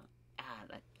 though.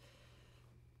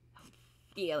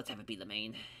 Yeah, let's have it be the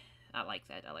main. I like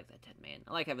that. I like that 10-man.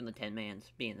 I like having the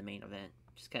 10-mans being the main event.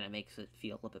 Just kind of makes it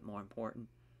feel a little bit more important.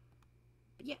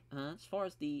 But yeah, as far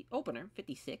as the opener,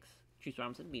 56, Chase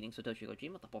Robinson beating Satoshi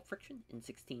Kojima with the ball friction in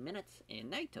 16 minutes.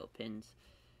 And Naito pins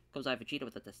Kosei Fujita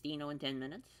with the Destino in 10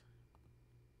 minutes.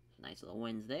 Nice little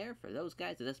wins there for those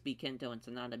guys. With SB Kento and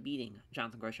Sonata beating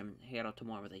Jonathan Gresham and Hayato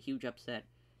Tamura with a huge upset.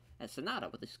 As Sonata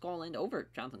with a skull end over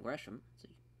Jonathan Gresham. It's a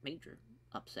major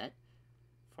upset.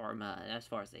 From, as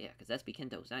far as, because SB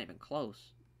Kento is not even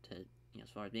close to, as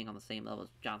far as being on the same level as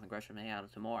Jonathan Gresham and Hayato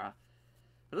Tamura.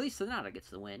 But at least Sonata gets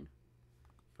the win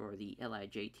for the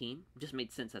LIJ team. It just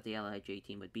made sense that the LIJ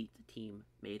team would beat the team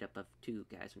made up of 2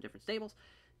 guys from different stables.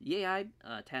 Yai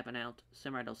tapping out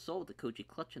Samurai Del Sol with the Koji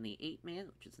Clutch in the 8-man,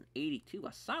 which is an 82.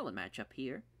 A solid matchup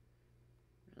here.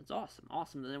 That's awesome.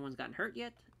 Awesome that no one's gotten hurt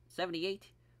yet. 78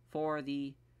 for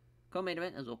the co-main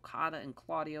event as Okada and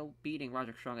Claudio beating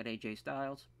Roderick Strong and AJ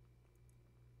Styles.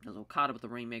 As Okada with the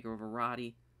Rainmaker over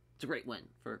Roddy. It's a great win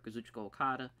for Kazuchika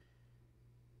Okada.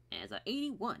 As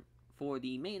 81 for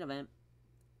the main event.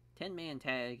 10-man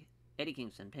tag Eddie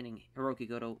Kingston pinning Hiroki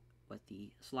Goto with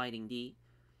the sliding D.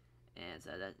 As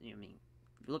that, I mean,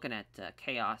 looking at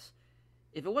Chaos,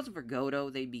 if it wasn't for Goto,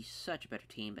 they'd be such a better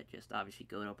team. But just obviously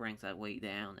Goto brings that weight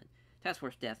down, and Task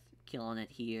Force Death killing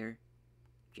it here.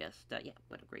 Just yeah,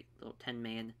 what a great little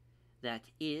 10-man that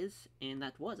is, and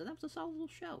that was a solid little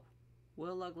show.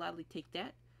 We'll gladly take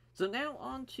that. So now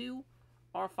on to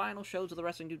our final shows of the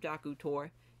Wrestling Dontaku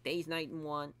tour. Days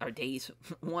 1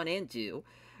 and 2,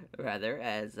 rather.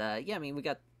 As yeah, I mean, we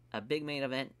got a big main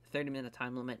event, 30-minute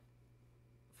time limit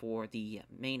for the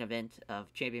main event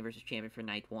of champion versus champion for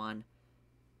night 1.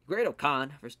 Great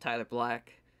O'Khan versus Tyler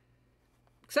Black.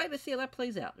 Excited to see how that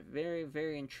plays out. Very,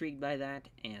 very intrigued by that.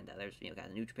 And there's, got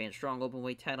a New Japan Strong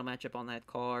Openweight title matchup on that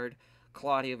card.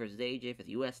 Claudio versus AJ for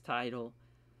the U.S. title.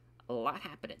 A lot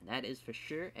happening, that is for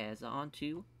sure. As on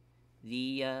to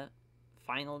the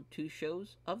final 2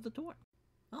 shows of the tour.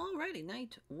 Alrighty,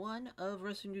 night 1 of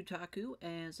Wrestling Dontaku.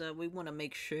 As we want to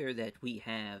make sure that we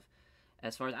have,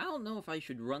 as far as, I don't know if I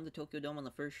should run the Tokyo Dome on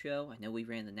the first show. I know we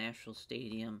ran the National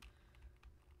Stadium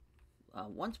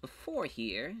once before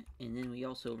here, and then we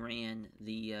also ran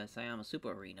the Sayama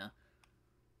Super Arena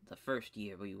the first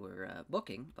year we were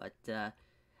booking, but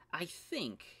I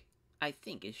think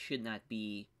it should not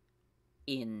be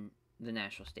in the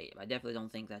National Stadium. I definitely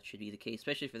don't think that should be the case,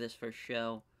 especially for this first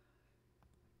show,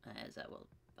 as that will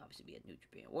obviously be at New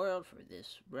Japan World for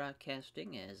this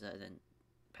broadcasting, as then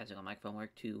passing on microphone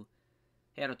work to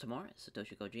Hiro Tamura,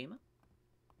 Satoshi Kojima.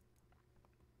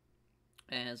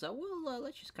 As we'll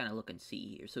let's just kind of look and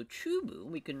see here. So Chubu,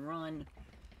 we can run.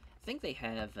 I think they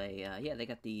have a yeah, they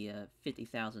got the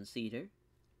 50,000 seater.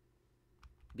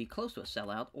 Be close to a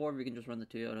sellout, or we can just run the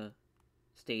Toyota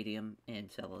Stadium and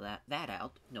sell that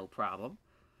out, no problem.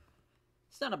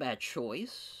 It's not a bad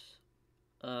choice.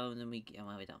 Then we don't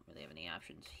really have any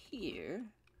options here.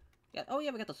 Oh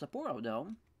yeah, we got the Sapporo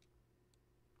Dome.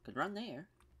 Could run there.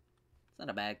 It's not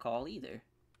a bad call either.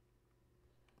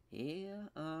 Yeah,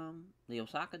 the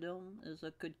Osaka Dome is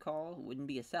a good call. It wouldn't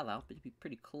be a sellout, but it'd be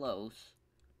pretty close.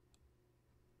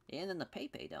 And then the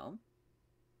PayPay Dome.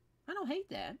 I don't hate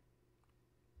that.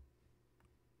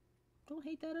 Don't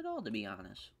hate that at all, to be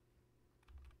honest.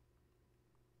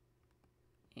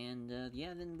 And,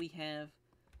 yeah, then we have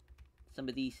some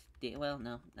of these, well,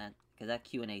 no, not, because that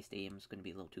Q&A stadium is going to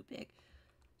be a little too big.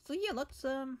 So, yeah, let's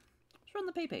run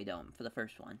the PayPay Dome for the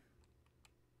first one.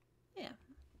 Yeah.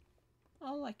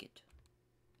 I like it.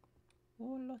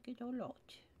 I like it a lot.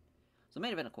 So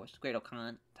main event, of course, Great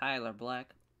O'Khan, Tyler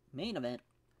Black. Main event.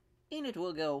 And it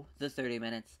will go the 30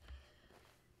 minutes.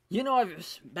 I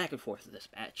was back and forth with this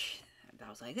match. I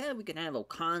was like, we can have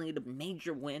O'Khan get a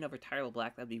major win over Tyler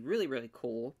Black. That'd be really, really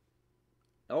cool.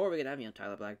 Or we could have,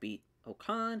 Tyler Black beat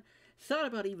O'Khan. Thought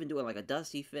about even doing like a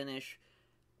Dusty finish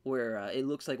where it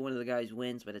looks like one of the guys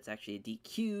wins, but it's actually a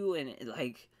DQ. And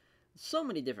like, so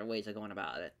many different ways of going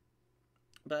about it.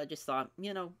 But I just thought,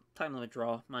 time limit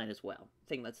draw, might as well. I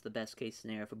think that's the best case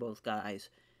scenario for both guys.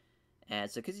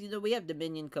 Because, we have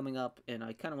Dominion coming up, and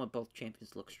I kind of want both champions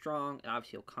to look strong. And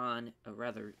obviously, O'Khan,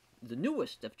 rather the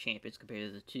newest of champions compared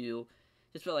to the two.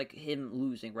 Just felt like him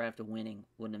losing right after winning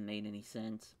wouldn't have made any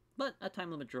sense. But a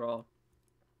time limit draw,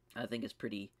 I think, is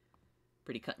pretty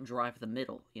cut and dry for the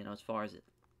middle, as far as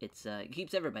it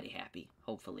keeps everybody happy,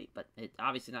 hopefully. But it's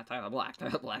obviously not Tyler Black.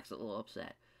 Tyler Black's a little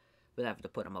upset with having to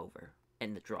put him over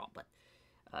in the draw, but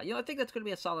I think that's going to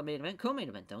be a solid main event. Co-main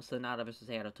event, though, Sonata versus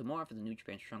Hayato Tamura for the New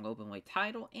Japan Strong Openweight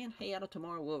title, and Hayato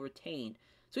Tamura will retain.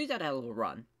 So he's had a hell of a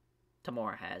run,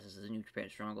 Tamura has, as the New Japan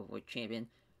Strong Openweight champion.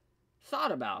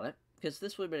 Thought about it, because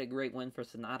this would have been a great win for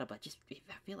Sonata, but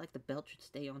I feel like the belt should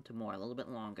stay on Tamura a little bit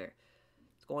longer.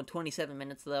 It's going 27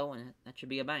 minutes, though, and that should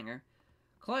be a banger.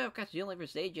 Claudio Castagnoli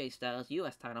versus AJ Styles,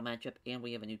 U.S. title matchup, and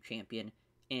we have a new champion,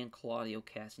 and Claudio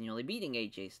Castagnoli beating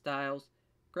AJ Styles.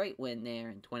 Great win there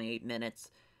in 28 minutes.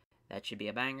 That should be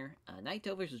a banger.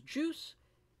 Naito versus Juice,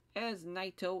 as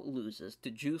Naito loses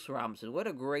to Juice Robinson. What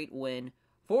a great win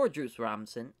for Juice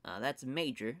Robinson. That's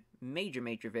major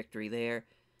victory there.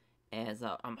 As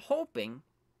I'm hoping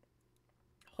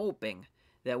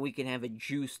that we can have a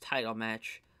Juice title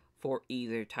match for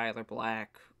either Tyler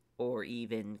Black or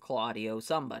even Claudio.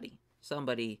 Somebody.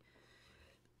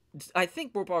 I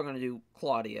think we're probably going to do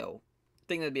Claudio. I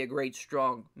think that'd be a great,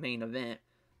 strong main event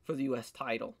for the U.S.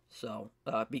 title. So,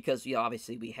 because,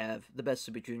 obviously we have the Best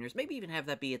Super Juniors. Maybe even have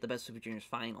that be at the Best Super Juniors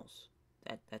finals.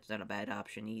 That's not a bad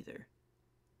option either.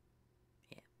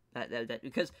 Yeah. That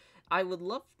because I would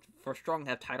love for Strong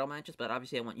to have title matches, but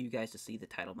obviously I want you guys to see the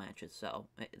title matches. So,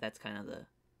 that's kind of the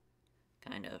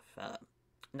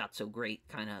not so great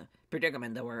kind of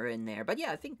predicament that we're in there. But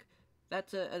yeah, I think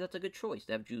that's a good choice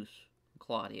to have Juice and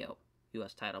Claudio.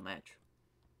 U.S. title match.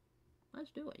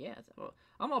 Let's do it. Yeah,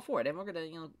 I'm all for it. And we're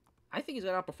gonna, I think he's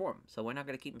gonna outperform him, so we're not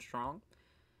gonna keep him strong.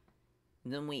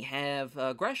 And then we have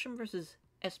Gresham versus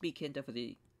SB Kenta for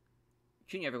the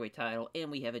junior heavyweight title,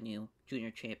 and we have a new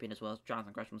junior champion as well.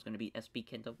 Jonathan Gresham is going to beat SB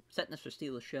Kenta, setting this for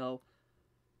Steal the Show.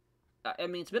 I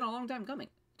mean, it's been a long time coming.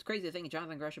 It's crazy to think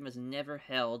Jonathan Gresham has never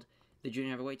held the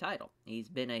junior heavyweight title. He's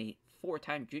been a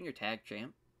 4-time junior tag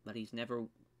champ, but he's never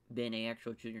been an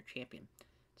actual junior champion.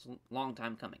 It's a long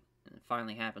time coming, and it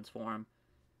finally happens for him.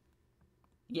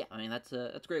 Yeah, I mean, that's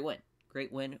a great win.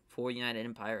 Great win for United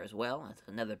Empire as well. That's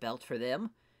another belt for them.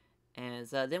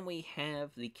 As then we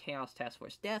have the Chaos Task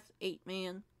Force Death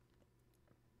 8-man.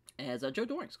 As Joe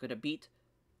Doring's going to beat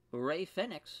Ray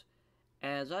Fenix.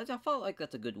 As I felt like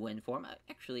that's a good win for him.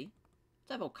 Actually,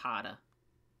 let's have Okada.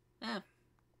 Nah,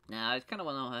 I kind of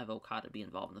want to have Okada be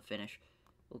involved in the finish.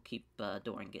 We'll keep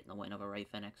Doring getting the win over Ray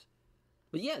Fenix.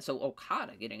 But yeah, so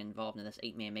Okada getting involved in this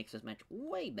 8-man makes this match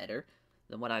way better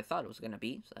than what I thought it was going to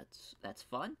be. So that's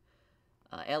fun.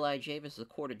 LIJ versus the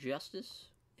Court of Justice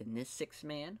in this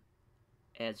 6-man.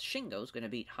 As Shingo's going to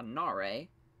beat Hanare.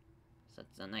 So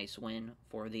that's a nice win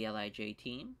for the LIJ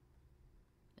team.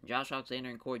 And Josh Alexander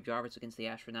and Corey Jarvis against the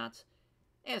Astronauts.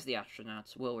 As the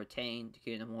Astronauts will retain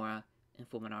Takeru Nomura and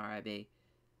Fuminori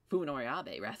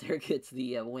Abe rather, gets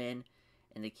the win.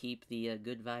 And they keep the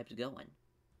good vibes going.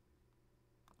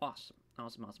 Awesome. Oh,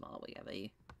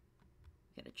 we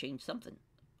gotta change something.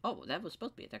 Oh, that was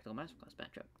supposed to be a Technical Masterclass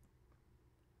matchup.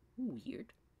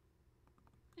 Weird.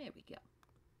 There we go.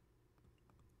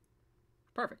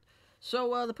 Perfect.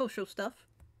 So, the post-show stuff.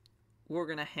 We're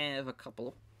gonna have a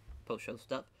couple post-show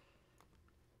stuff.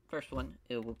 First one,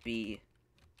 it will be...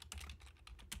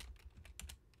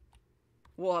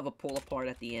 We'll have a pull-apart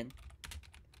at the end.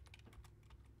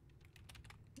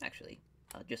 Actually,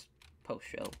 just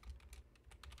post-show.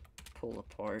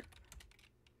 Pull-apart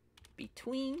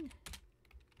between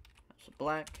House of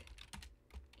Black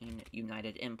and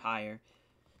United Empire.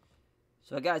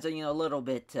 So guys are, a little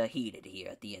bit heated here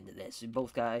at the end of this.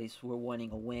 Both guys were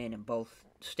wanting a win, and both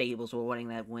stables were wanting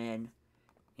that win.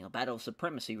 Battle of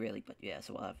Supremacy, really. But yeah,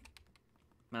 so we'll have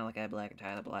Malachi Black and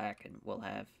Tyler Black, and we'll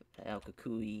have El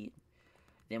Kukui.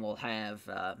 Then we'll have,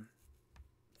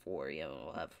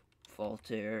 we'll have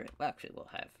Volter. Well, actually, we'll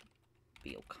have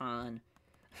Bio Khan,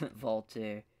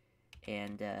 Volter,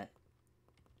 and,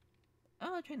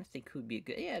 I'm trying to think who'd be a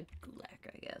good, Gulak,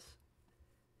 I guess.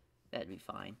 That'd be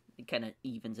fine. It kind of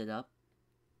evens it up.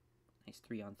 Nice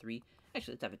 3-on-3.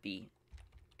 Actually, let's have it be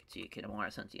Katsuya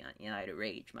Kitamura, since United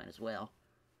Rage, might as well.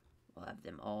 We'll have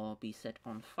them all be set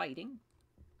on fighting.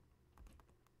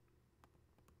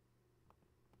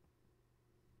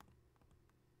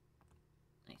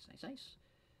 Nice.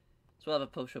 So we'll have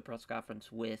a post-show press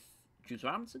conference with Juice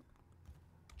Robinson.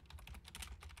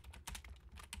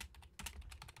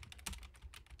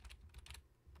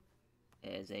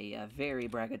 As a very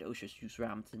braggadocious Juice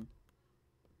Robinson.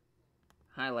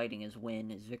 Highlighting his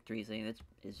win, his victories. I mean, that's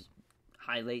is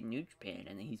highlighting New Japan.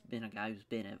 And he's been a guy who's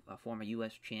been a former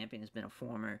U.S. champion. Has been a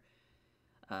former...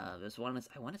 I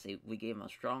want to say we gave him a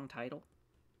strong title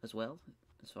as well.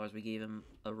 As far as we gave him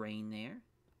a reign there.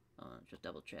 Just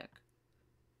double check.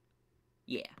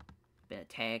 Yeah. Been a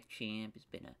tag champ. He's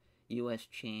been a U.S.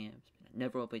 champ. He's been a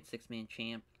never opened 6-man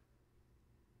champ.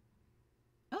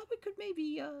 We could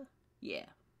maybe, yeah,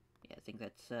 I think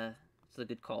that's a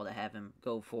good call to have him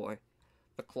go for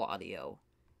Claudio,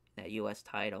 that U.S.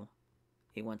 title.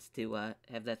 He wants to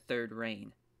have that third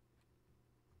reign.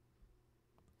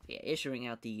 Yeah, issuing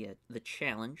out the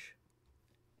challenge.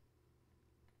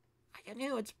 I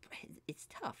know it's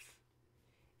tough.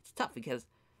 It's tough because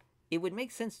it would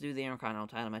make sense to do the Intercontinental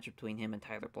title match between him and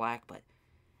Tyler Black, but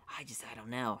I don't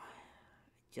know.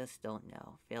 I just don't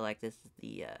know. I feel like this is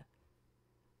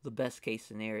the best case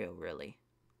scenario, really.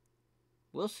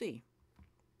 We'll see.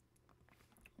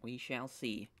 We shall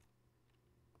see.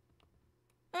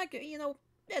 Okay,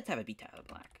 let's have it be Tyler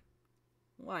Black.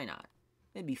 Why not?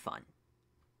 It'd be fun.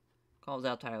 Calls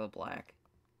out Tyler Black.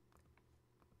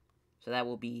 So that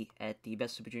will be at the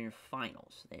Best Super Junior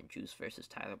Finals, then Juice versus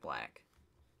Tyler Black.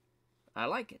 I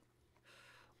like it.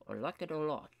 I like it a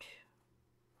lot.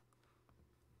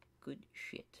 Good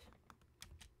shit.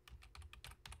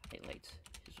 Highlights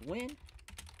his win.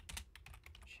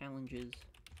 Challenges.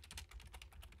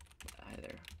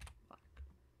 Either Black.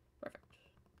 Perfect.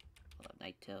 I'll have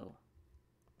Naito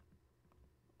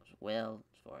as well,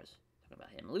 as far as talking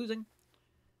about him losing.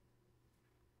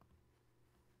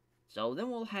 So then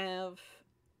we'll have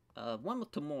one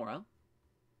with Tamura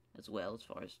as well, as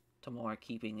far as Tamura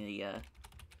keeping the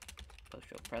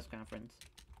post-show press conference.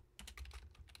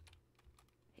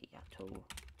 Hayato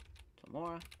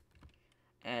Tamura.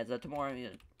 As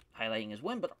Tamura, highlighting his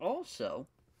win, but also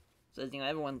says,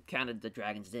 everyone counted the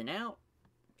Dragons Den out,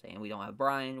 saying we don't have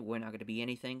Brian, we're not going to be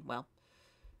anything. Well,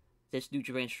 this New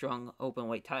Japan Strong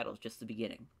Openweight title is just the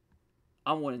beginning.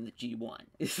 I'm winning the G1.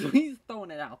 He's throwing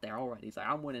it out there already. He's like,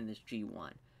 I'm winning this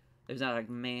G1. There's not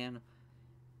a man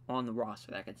on the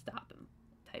roster that can stop him,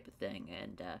 type of thing.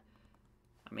 And,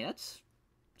 that's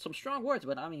some strong words,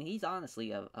 but, he's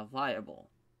honestly a viable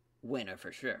winner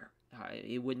for sure.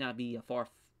 It would not be a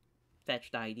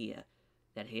far-fetched idea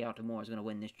that Heihachi Tamura is going to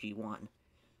win this G1.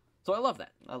 So I love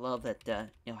that. I love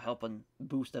that, helping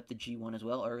boost up the G1 as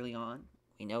well early on.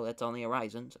 We know that's on the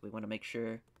horizon, so we want to make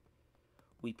sure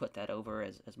we put that over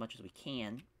as much as we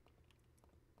can.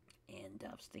 And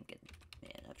I was thinking,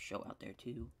 man, I have a show out there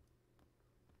too.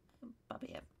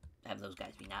 Probably have those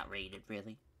guys be not rated,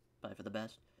 really. Probably for the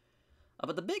best.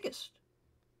 But the biggest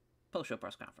post-show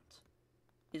press conference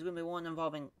is going to be one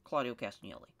involving Claudio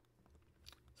Castagnoli.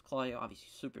 Claudio obviously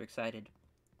super excited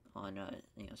on,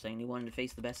 saying he wanted to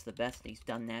face the best of the best. He's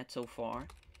done that so far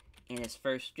in his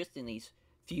first, just in these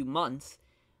few months.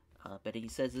 But he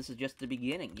says this is just the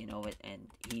beginning, and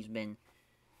he's been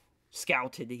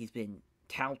scouted, he's been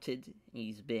touted,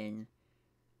 he's been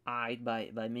eyed by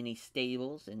many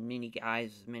stables and many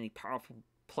guys, many powerful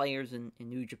players in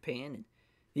New Japan, and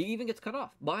he even gets cut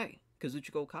off by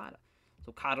Kazuchika Okada. So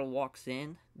Okada walks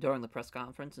in during the press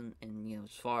conference, and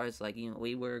as far as,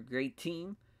 we were a great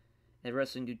team at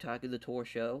Wrestling Dontaku, the tour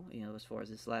show, as far as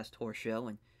this last tour show,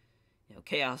 and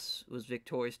Chaos was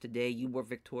victorious today, you were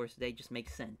victorious today, just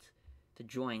makes sense to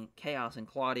join Chaos. And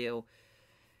Claudio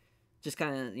just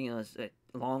kind of, a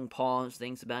long pause,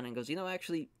 thinks about it, and goes,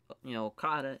 actually,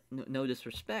 Okada, no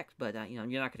disrespect, but, you're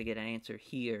not going to get an answer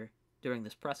here during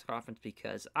this press conference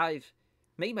because I've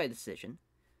made my decision,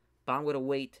 but I'm going to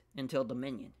wait until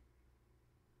Dominion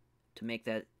to make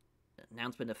that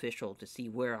announcement official to see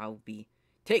where I'll be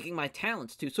taking my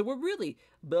talents to. So we're really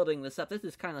building this up. This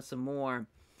is kind of some more,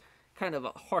 kind of a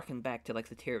harken back to,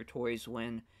 the territories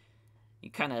when you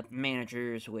kind of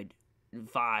managers would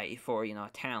vie for, a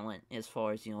talent as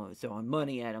far as, throwing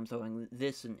money at them, throwing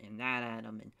this and that at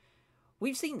them. And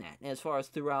we've seen that as far as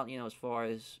throughout, as far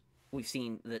as we've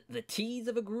seen the tease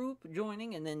of a group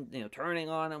joining and then, turning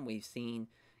on them. We've seen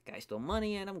guys throw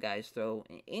money at them, guys throw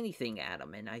anything at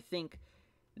them. And I think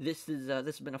this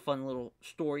has been a fun little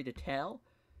story to tell.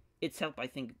 It's helped, I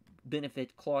think,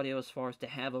 benefit Claudio as far as to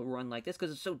have a run like this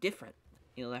because it's so different.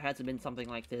 There hasn't been something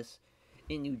like this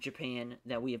in New Japan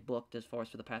that we have booked as far as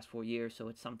for the past 4 years, so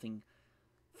it's something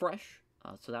fresh.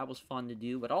 So that was fun to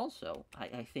do, but also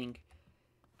I think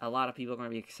a lot of people are going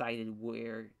to be excited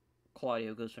where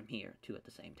Claudio goes from here too at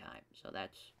the same time. So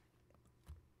that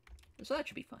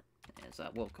should be fun. As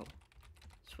we'll go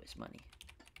Swiss money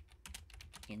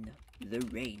in the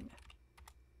rain.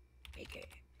 Okay.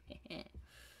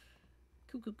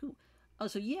 Cool.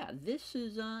 So yeah, this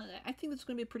is, I think this is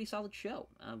going to be a pretty solid show.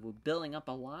 We're building up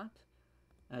a lot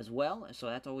as well, so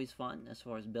that's always fun as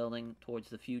far as building towards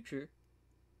the future.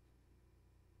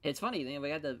 It's funny, we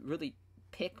had to really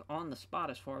pick on the spot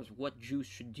as far as what Juice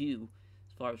should do,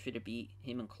 as far as should it be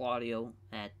him and Claudio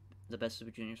at the Best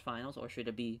Super Juniors finals, or should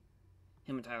it be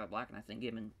him and Tyler Black, and I think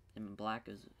him and Black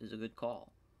is a good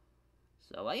call.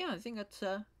 So yeah, I think it's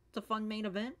a fun main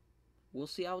event. We'll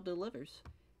see how it delivers.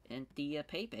 And the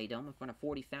PayPay Dome in front of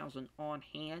 40,000 on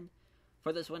hand.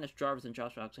 For this win, it's Jarvis and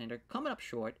Josh Alexander coming up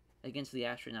short against the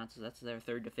Astronauts. So that's their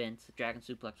third defense. Dragon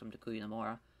Suplex from Takuya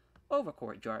Nomura over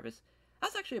Corey Jarvis.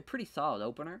 That's actually a pretty solid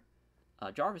opener.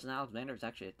 Jarvis and Alexander is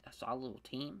actually a solid little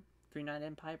team. 3-9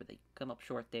 Empire, but they come up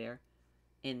short there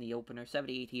in the opener.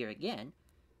 78 here again.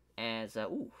 As,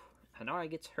 Hanare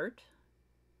gets hurt.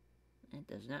 It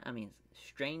does not,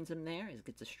 strains him there. He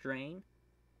gets a strain.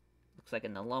 Looks like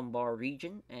in the lumbar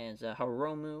region, as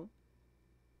Hiromu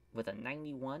with a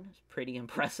 91 is pretty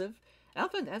impressive.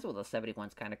 Alpha as well, the 71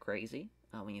 is kind of crazy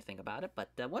when you think about it, but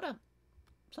what a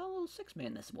solid little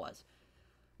six-man this was.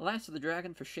 Last of the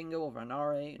Dragon for Shingo over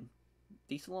Hanare, and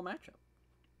decent little matchup.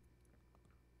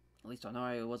 At least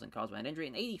Hanare wasn't caused by an injury.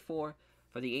 And 84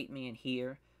 for the 8-man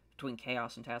here between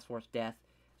Chaos and Task Force Death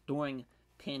during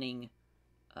pinning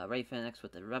Ray Phoenix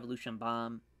with the Revolution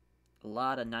Bomb. A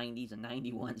lot of 90s and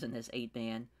 91s in this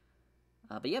 8-man.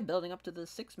 But yeah, building up to the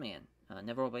 6-man.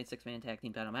 Never overplayed 6-man tag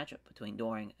team title matchup between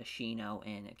Doring, Ashino,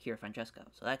 and Akira Francesco.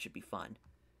 So that should be fun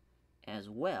as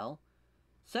well.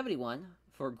 71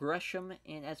 for Gresham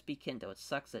and SB Kendo. It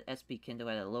sucks that SB Kendo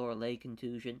had a lower leg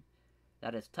contusion.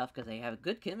 That is tough because they have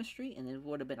good chemistry, and it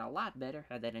would have been a lot better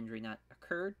had that injury not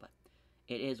occurred. But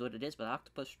it is what it is. But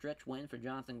Octopus Stretch win for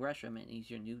Jonathan Gresham, and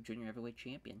he's your new junior heavyweight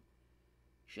champion.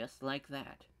 Just like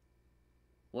that.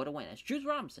 What a win. It's Juice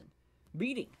Robinson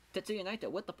beating Tetsuya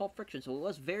Naito with the Pulp Friction, so it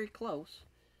was very close.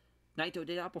 Naito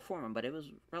did outperform him, but it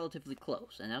was relatively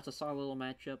close, and that's a solid little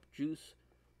matchup. Juice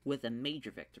with a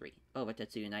major victory over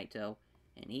Tetsuya Naito,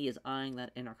 and he is eyeing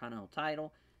that Intercontinental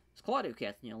title. As Claudio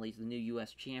Castagnoli is the new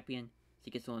U.S. champion, so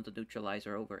he gets on to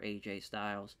neutralizer over AJ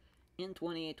Styles in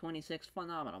 28-26.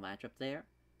 Phenomenal matchup there.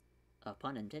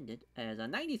 Pun intended. As a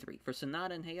 93 for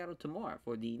Sonata and Hayato Tamura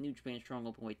for the New Japan Strong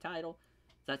Openweight title.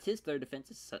 That's his third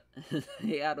defense. It's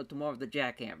Hayato Tamura with the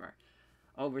jackhammer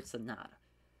over Sonata.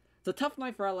 It's a tough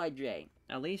night for LIJ.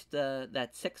 At least that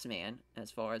 6-man,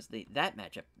 as far as that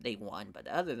matchup, they won. But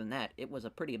other than that, it was a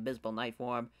pretty abysmal night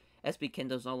for him. SB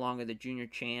Kendo's no longer the junior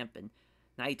champ, and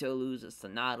Naito loses,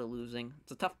 Sonata losing.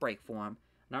 It's a tough break for him.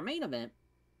 And our main event,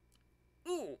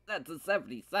 ooh, that's a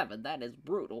 77. That is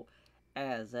brutal.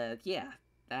 As,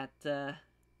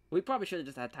 we probably should have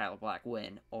just had Tyler Black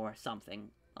win or something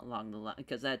along the line.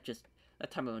 Because that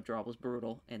time of the draw was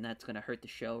brutal, and that's going to hurt the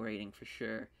show rating for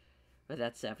sure. But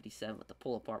that's 77 with the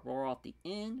pull-apart Raw at the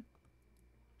end.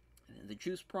 And then the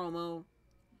Juice promo.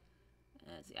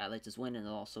 As the Athlete is winning,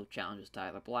 and also challenges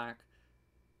Tyler Black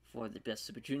for the Best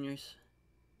Super Juniors.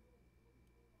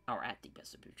 Or at the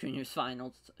Best Super Juniors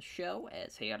finals show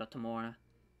as Hayato Tamura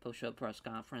post-show press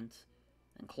conference.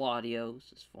 And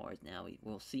Claudio's, as far as now,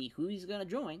 we'll see who he's going to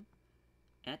join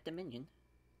at Dominion.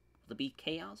 Will it be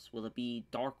Chaos? Will it be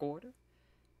Dark Order?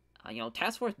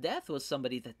 Task Force Death was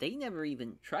somebody that they never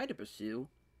even tried to pursue.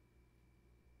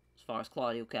 As far as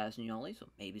Claudio Castagnoli, so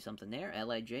maybe something there.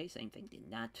 LIJ, same thing, did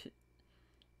not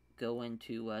go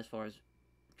into as far as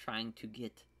trying to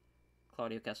get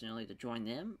Claudio Castagnoli to join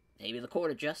them. Maybe the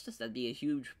Court of Justice, that'd be a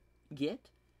huge get.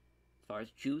 As far as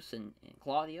Juice and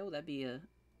Claudio, that'd be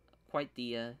quite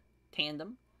the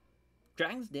tandem.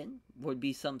 Dragon's Den would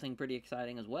be something pretty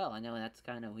exciting as well. I know that's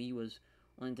kind of, he was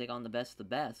willing to take on the best of the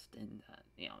best. And,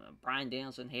 Bryan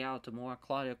Danielson, Hayato Tamura,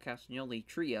 Claudio Castagnoli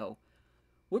trio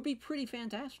would be pretty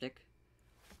fantastic.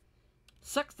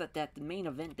 Sucks that the main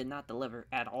event did not deliver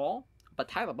at all. But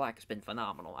Tyler Black has been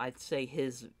phenomenal. I'd say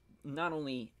it's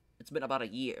been about a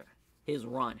year. His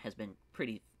run has been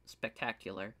pretty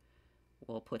spectacular.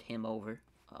 We'll put him over.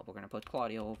 We're going to put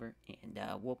Claudio over. And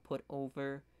we'll put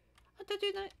over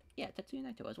Tetsuya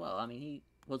Naito as well. I mean, he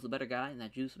was the better guy in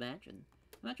that Juice match. And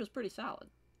the match was pretty solid.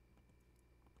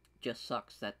 Just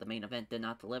sucks that the main event did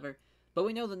not deliver. But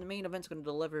we know that the main event's going to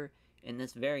deliver in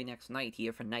this very next night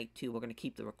here for night 2. We're going to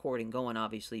keep the recording going,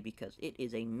 obviously, because it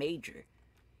is a major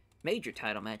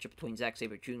title matchup between Zack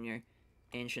Sabre Jr.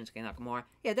 and Shinsuke Nakamura.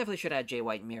 Yeah, definitely should have had Jay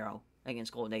White and Miro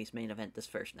against Golden Ace main event this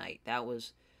first night. That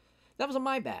was a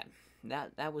my bad.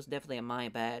 That was definitely a my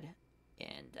bad.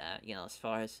 And as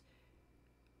far as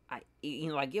I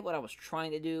get what I was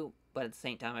trying to do, but at the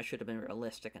same time I should have been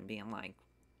realistic and being like,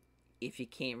 if you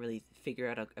can't really figure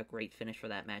out a great finish for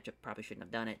that matchup, probably shouldn't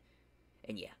have done it.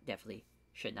 And yeah, definitely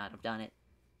should not have done it.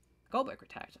 Goldberg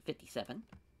retires at 57.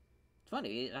 It's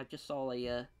funny, I just saw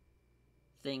a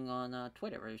thing on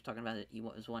Twitter where he was talking about it. He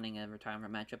was wanting a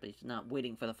retirement matchup, but he's not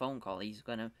waiting for the phone call. He's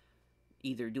going to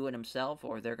either do it himself,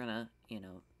 or they're going to,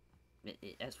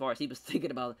 as far as he was thinking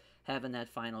about having that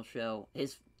final show,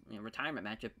 his retirement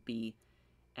matchup be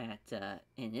at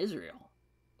in Israel,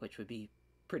 which would be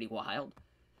pretty wild.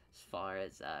 As far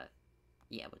as,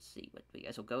 let's see what we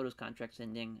guys. So Goto's contract's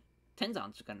ending.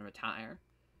 Tenzan's going to retire.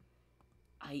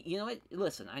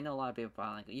 Listen, I know a lot of people are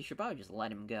probably like, you should probably just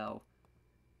let him go.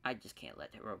 I just can't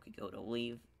let Hiroki Goto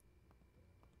leave.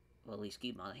 Well, at least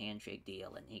keep him on a handshake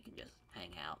deal, and he can just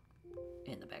hang out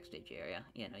in the backstage area.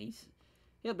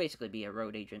 He'll basically be a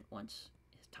road agent once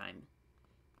his time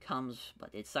comes, but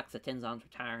it sucks that Tenzan's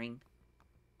retiring.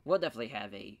 We'll definitely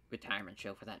have a retirement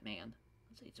show for that man.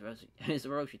 It's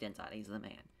Hiroshi Tenzan, he's the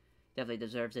man. Definitely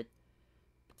deserves it.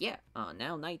 But yeah,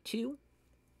 now night 2.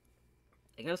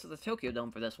 It goes to the Tokyo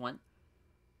Dome for this one.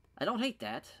 I don't hate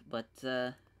that, but,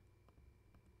 yeah,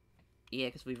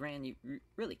 because you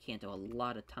really can't do a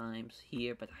lot of times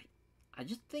here, but I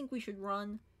just think we should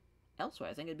run elsewhere.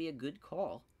 I think it'd be a good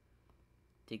call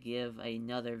to give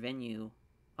another venue,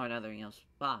 or another,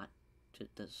 spot, to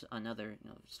this, another,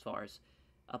 as far as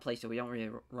a place that we don't really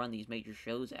run these major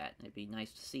shows at. And it'd be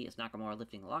nice to see as Nakamura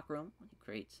lifting the locker room. He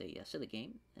creates a silly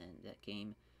game, and that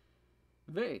game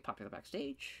very popular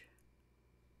backstage.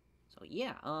 So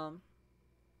yeah,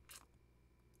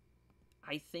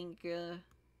 I think the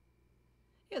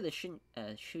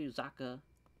Shizuoka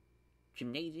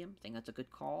Gymnasium, I think that's a good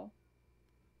call.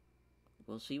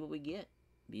 We'll see what we get.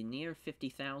 Be near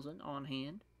 50,000 on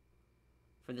hand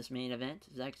for this main event.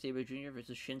 Zack Sabre Jr.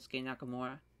 versus Shinsuke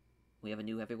Nakamura. We have a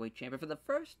new heavyweight champion. For the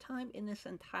first time in this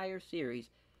entire series,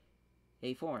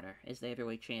 a foreigner is the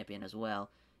heavyweight champion as well.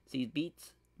 So he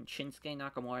beats Shinsuke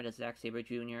Nakamura to Zack Sabre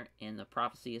Jr., and the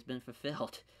prophecy has been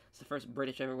fulfilled. It's the first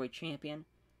British heavyweight champion.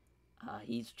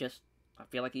 He's just, I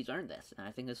feel like he's earned this. And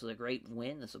I think this is a great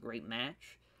win. This is a great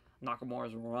match.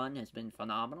 Nakamura's run has been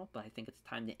phenomenal, but I think it's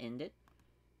time to end it.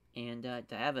 And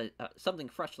to have something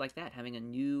fresh like that, having a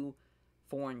new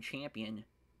foreign champion,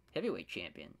 heavyweight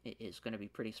champion, is going to be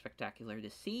pretty spectacular to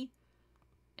see.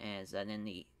 As then,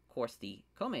 of course, the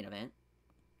co-main event,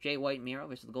 Jay White Miro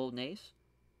versus the Golden Ace.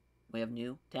 We have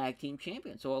new tag team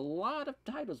champions. So a lot of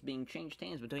titles being changed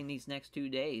hands between these next 2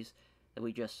 days that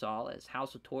we just saw, as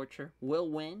House of Torture will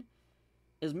win,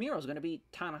 as Miro's going to beat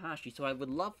Tanahashi. So I would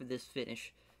love for this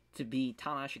finish to be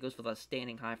Tanahashi goes for the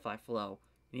standing high fly flow.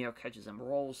 Miro catches him,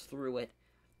 rolls through it,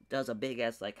 does a big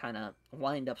ass like kind of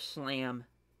wind up slam,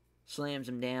 slams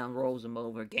him down, rolls him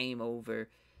over, game over.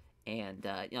 And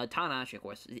Tanahashi, of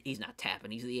course, he's not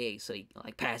tapping. He's the ace, so he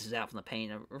like passes out from the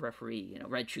pain. A referee,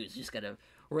 Red Shoes just gotta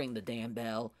ring the damn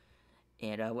bell.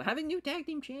 And we're having new tag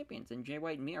team champions in Jay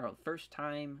White and Miro. First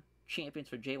time champions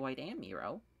for Jay White and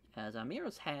Miro, as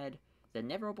Miro's had the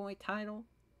Never Openweight title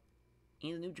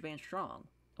and the New Japan Strong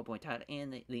Openweight title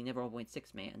and the Never Openweight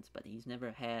Six Mans, but he's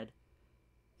never had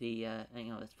the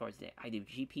as far as the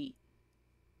IWGP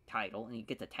title, and he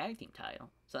gets a tag team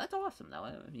title. So that's awesome, though.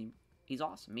 I mean, he's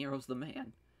awesome. Miro's the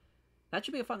man. That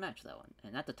should be a fun match, though,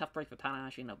 and that's a tough break for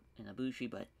Tanahashi and Ibushi,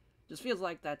 but just feels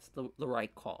like that's the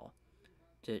right call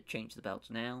to change the belts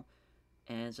now.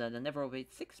 As the Never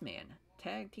Openweight Six-Man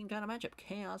tag team title matchup,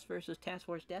 Chaos versus Task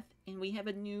Force Death, and we have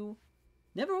a new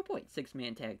Never Openweight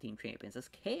Six-Man tag team champions. That's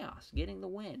Chaos getting the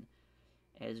win.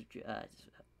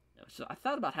 So I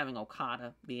thought about having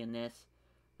Okada be in this.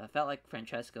 I felt like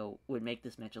Francesco would make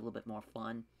this match a little bit more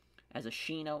fun. As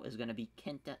Ashino is going to beat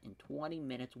Kenta in 20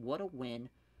 minutes. What a win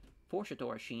for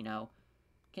Satoru Ashino.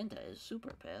 Kenta is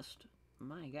super pissed.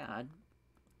 My God.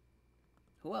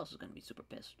 Who else is going to be super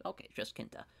pissed? Okay, just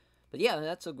Kenta. But yeah,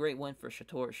 that's a great win for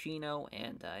Satoru Ashino,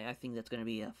 and I think that's going to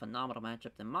be a phenomenal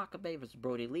matchup. Then Makabe versus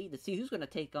Brody Lee to see who's going to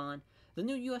take on the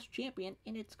new U.S. champion,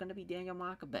 and it's going to be Daniel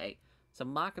Makabe. So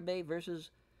Makabe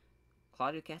versus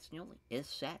Claudio Castagnoli is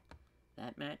set.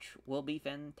 That match will be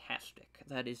fantastic.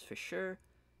 That is for sure.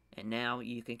 And now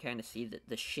you can kind of see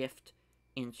the shift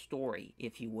in story,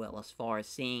 if you will, as far as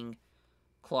seeing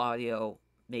Claudio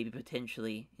maybe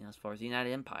potentially, as far as the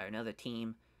United Empire, another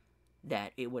team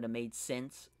that it would have made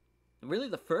sense. Really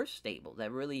the first stable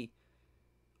that really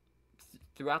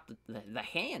throughout the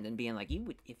hand and being like,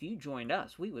 if you joined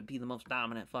us, we would be the most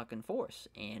dominant fucking force.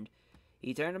 And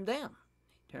he turned him down.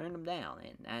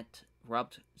 And that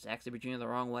rubbed Zack Sabre Jr. the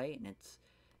wrong way, and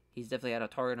he's definitely had a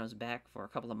target on his back for a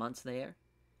couple of months there.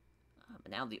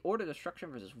 But now the Order of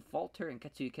Destruction versus Walter and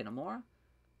Katsuya Kitamura.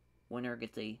 Winner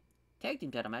gets a tag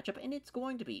team title matchup, and it's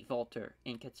going to be Walter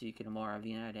and Katsuya Kitamura of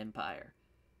the United Empire.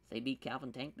 So they beat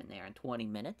Calvin Tankman there in 20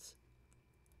 minutes.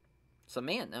 So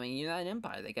man, I mean, United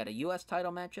Empire, they got a U.S.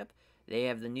 title matchup.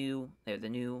 They're the new,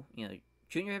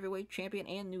 junior heavyweight champion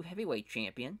and new heavyweight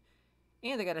champion.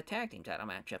 And they got a tag team title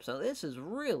matchup. So this is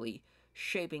really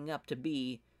shaping up to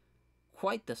be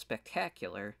quite the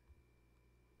spectacular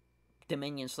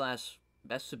Dominion /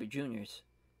 Best Super Juniors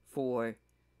for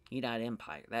United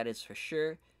Empire. That is for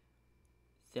sure.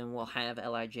 Then we'll have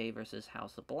LIJ versus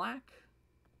House of Black.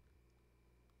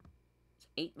 It's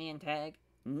 8-man tag.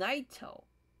 Naito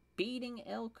beating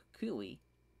El Kukui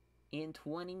in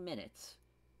 20 minutes.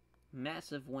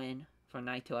 Massive win for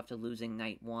Naito after losing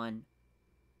night 1.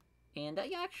 And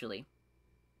actually,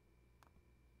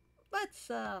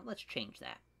 let's change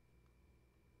that.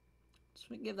 So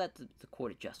we give that to the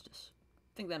Court of Justice.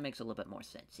 I think that makes a little bit more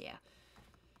sense, yeah.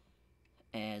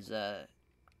 As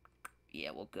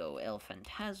we'll go El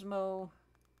Fantasmo,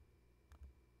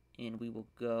 and we will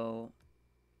go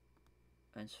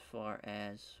as far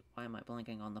as, why am I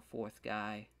blanking on the fourth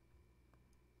guy?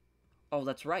 Oh,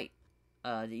 that's right.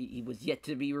 He was yet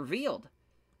to be revealed.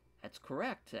 That's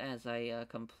correct, as I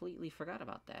completely forgot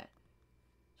about that.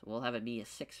 So we'll have it be a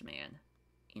 6-man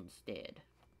instead.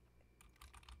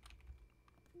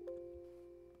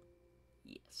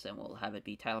 Yes, and we'll have it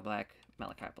be Tyler Black,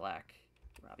 Malachi Black,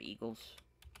 Robbie Eagles.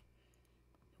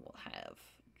 We'll have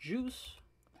Juice,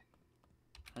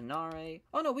 Hanare.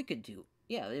 Oh no, we could do,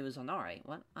 yeah, it was Hanare.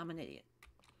 What? I'm an idiot.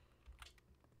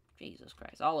 Jesus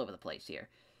Christ, all over the place here.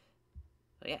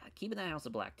 So yeah, keeping that House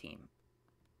of Black team.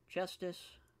 Justice,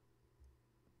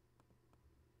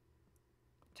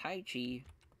 Tai Chi,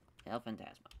 El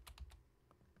Fantasma.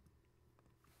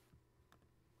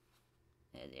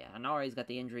 Yeah, Hanare's got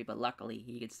the injury, but luckily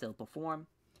he can still perform.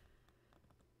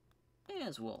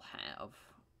 As we'll have...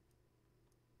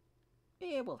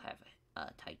 Yeah, we'll have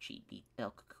Tai Chi beat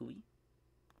El Kukui.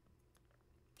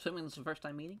 Assuming this is the first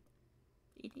time meeting?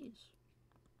 It is.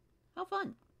 How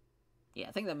fun. Yeah,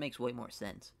 I think that makes way more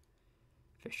sense.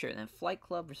 For sure. Then Flight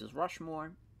Club versus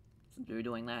Rushmore. Since we were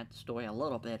doing that story a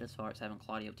little bit as far as having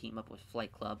Claudio team up with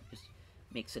Flight Club. Just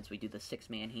makes sense we do the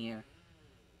 6-man here.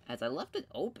 As I left it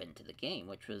open to the game,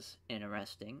 which was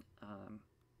interesting.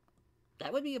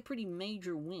 That would be a pretty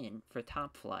major win for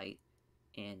Top Flight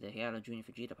and Hiato Jr.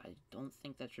 Fujita, but I don't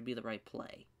think that should be the right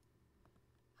play.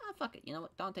 Ah, fuck it. You know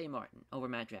what? Dante Martin over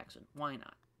Matt Jackson. Why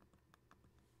not?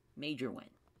 Major win.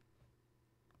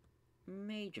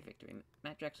 Major victory.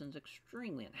 Matt Jackson's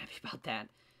extremely unhappy about that.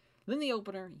 Then the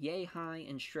opener, Yay High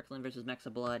and Strickland versus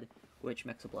Mexa Blood, which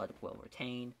Mexa Blood will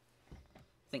retain. I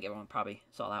think everyone probably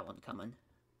saw that one coming.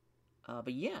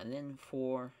 But yeah, and then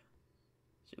for...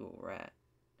 Let's see where we're at.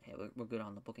 Hey, we're good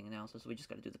on the booking analysis, so we just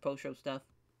got to do the post-show stuff.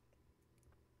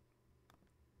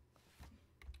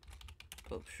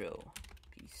 Post-show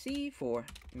PC for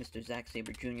Mr. Zack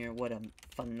Sabre Jr. What a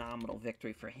phenomenal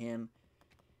victory for him.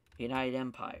 United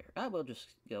Empire. We'll just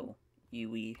go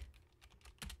UE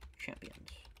champions.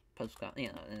 Post-con, you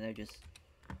know, and they're just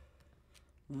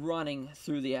running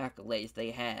through the accolades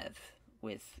they have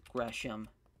with Gresham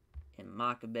and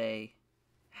Makabe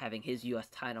having his U.S.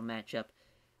 title matchup,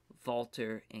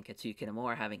 Walter and Katsuki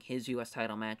Kitamura having his U.S.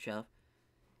 title matchup,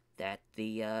 that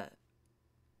the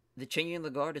changing of the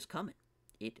guard is coming.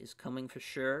 It is coming for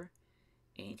sure,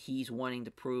 and he's wanting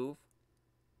to prove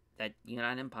that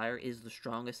United Empire is the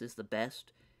strongest, is the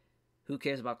best. Who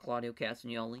cares about Claudio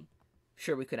Castagnoli?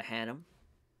 Sure, we could have had him.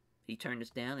 He turned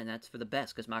us down, and that's for the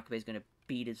best, because Makabe's going to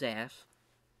beat his ass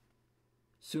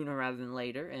sooner rather than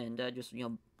later, and just, you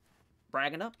know,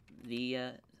 bragging up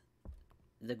the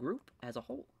group as a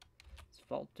whole. It's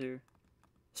Walter.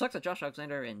 Sucks that Josh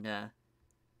Alexander and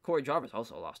Corey Jarvis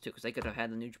also lost, too, because they could have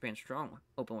had the New Japan Strong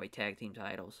Openweight Tag Team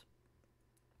titles.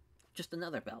 Just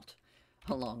another belt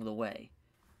along the way.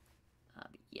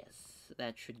 Yes,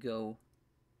 that should go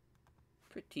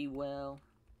pretty well.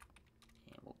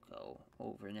 And we'll go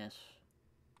overness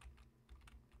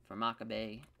for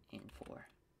Makabe and for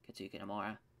Katsuki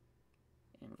Nomura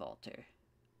and Walter.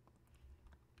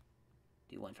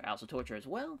 Do one for House of Torture as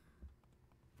well.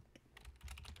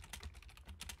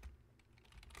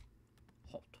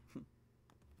 Halt.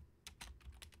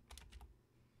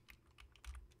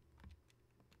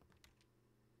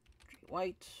 Jay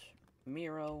White,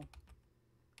 Miro.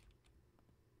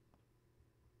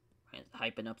 And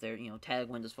hyping up their, you know, tag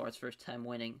wins as far as first time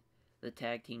winning the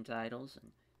tag team titles.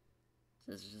 And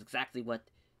this is exactly what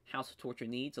House of Torture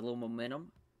needs, a little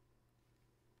momentum.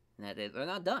 And that they're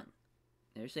not done.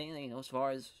 They're saying, you know, as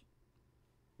far as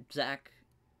Zach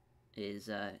is,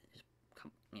 you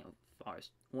know, as far as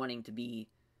wanting to be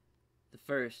the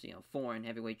first, you know, foreign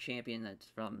heavyweight champion that's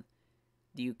from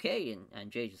the UK, and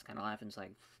Jay's just kind of laughing. It's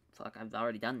like, fuck, I've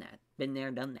already done that. Been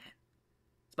there, done that.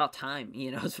 It's about time,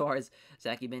 you know, as far as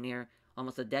Zach, you've been here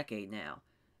almost a decade now.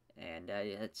 And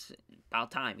it's about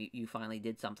time you finally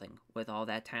did something with all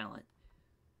that talent.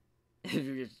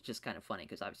 It's just kind of funny,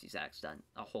 because obviously Zach's done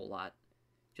a whole lot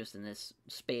just in this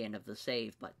span of the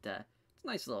save, but it's a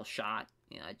nice little shot,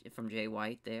 you know, from Jay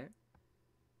White there.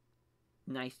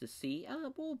 Nice to see.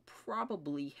 We'll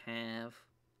probably have...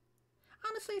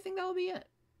 Honestly, I think that'll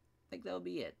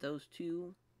be it. Those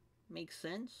two make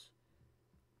sense.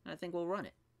 I think we'll run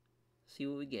it. See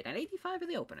what we get. At 85 for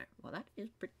the opener. Well, that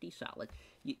is pretty solid.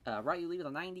 Ryu Lee with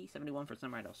a 90, 71 for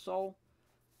Samurai del Sol.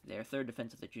 Their third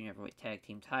defense of the junior heavyweight tag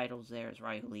team titles there, as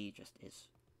Ryu Lee just is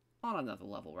on another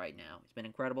level right now. He's been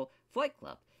incredible. Flight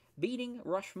Club beating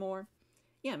Rushmore.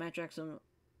 Yeah, Matt Jackson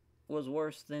was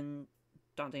worse than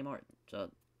Dante Martin, so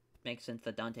it makes sense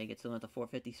that Dante gets in with a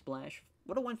 450 splash.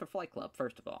 What a win for Flight Club,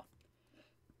 first of all.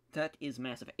 That is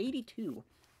massive. 82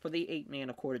 for the 8-man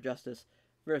of Court of Justice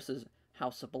versus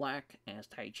House of Black, as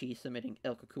Tai Chi submitting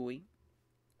El Kukui.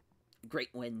 Great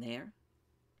win there.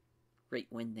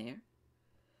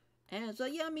 As,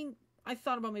 yeah, I mean, I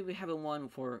thought about maybe having one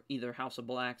for either House of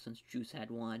Black, since Juice had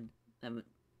one. That would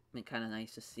be kind of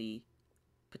nice to see,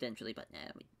 potentially, but nah,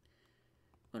 we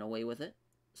went away with it.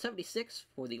 76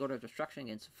 for the Order of Destruction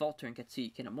against Walter and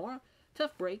Katsuki Kitamura.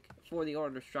 Tough break for the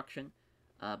Order of Destruction,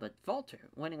 but Walter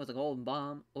winning with a golden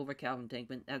bomb over Calvin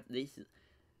Tankman.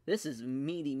 This is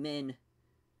meaty men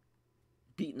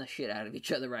beating the shit out of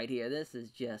each other right here. This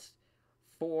is just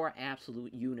 4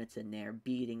 absolute units in there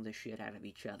beating the shit out of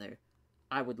each other.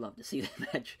 I would love to see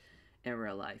that match in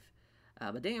real life.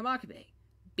 But Daniel Makabe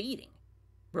beating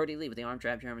Brody Lee with the arm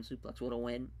trap German suplex. What a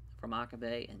win for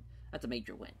Makabe, and that's a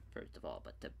major win, first of all.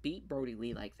 But to beat Brody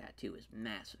Lee like that, too, is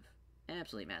massive.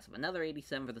 Absolutely massive. Another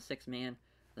 87 for the 6-man.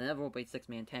 The Never Openweight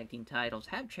 6-man tag team titles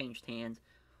have changed hands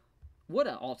What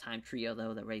an all-time trio,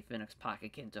 though, that Ray Phoenix,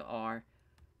 Pocket Kenta are.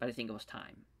 But I think it was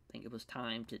time. I think it was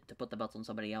time to put the belts on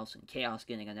somebody else. And Chaos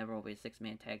getting a never-over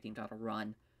 6-man tag team title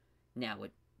run. Now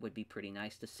it would be pretty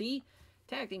nice to see.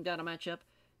 Tag team title matchup.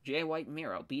 Jay White and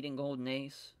Miro beating Golden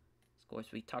Ace. Of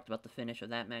course, we talked about the finish of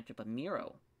that matchup. But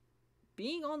Miro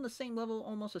being on the same level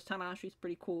almost as Tanahashi is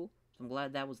pretty cool. So I'm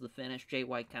glad that was the finish. Jay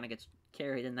White kind of gets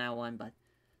carried in that one. But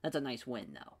that's a nice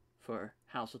win, though, for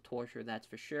House of Torture. That's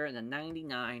for sure. And the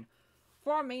 99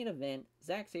 for our main event,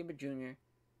 Zack Sabre Jr.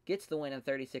 gets the win in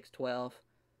 36-12.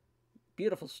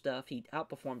 Beautiful stuff. He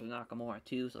outperforms Nakamura,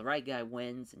 too. So the right guy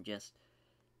wins, and just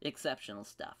exceptional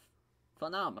stuff.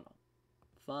 Phenomenal.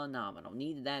 Phenomenal.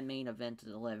 Needed that main event to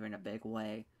deliver in a big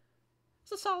way.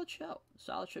 It's a solid show.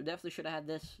 Solid show. Definitely should have had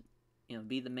this,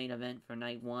 be the main event for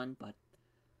night one. But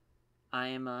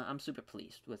I'm super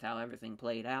pleased with how everything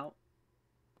played out.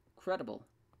 Incredible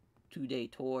 2-day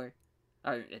tour.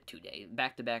 Or 2-day,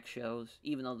 back-to-back shows.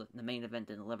 Even though the main event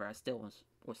didn't deliver, I still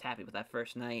was happy with that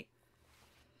first night.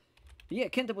 But yeah,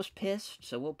 Kenta was pissed,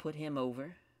 so we'll put him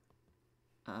over.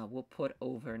 We'll put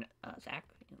over Zack.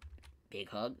 Big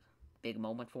hug. Big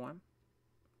moment for him.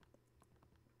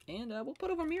 And we'll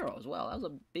put over Miro as well. That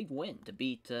was a big win to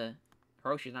beat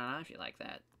Hiroshi Tanahashi like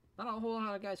that. Not a whole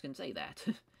lot of guys can say that.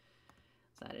 So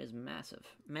that is massive.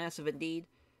 Massive indeed.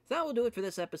 So that will do it for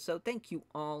this episode. Thank you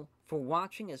all for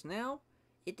watching, as now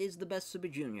it is the Best Super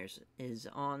Juniors is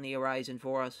on the horizon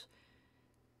for us.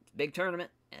 It's a big tournament,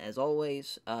 as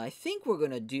always. I think we're going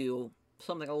to do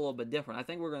something a little bit different. I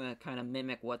think we're going to kind of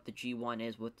mimic what the G1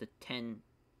 is with the 10,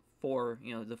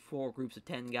 the 4 groups of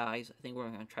 10 guys. I think we're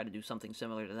going to try to do something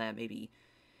similar to that. Maybe,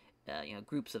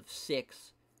 groups of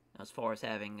 6, as far as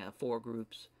having 4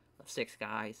 groups of 6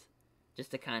 guys, just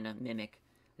to kind of mimic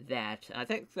that. I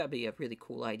think that'd be a really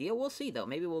cool idea. We'll see, though.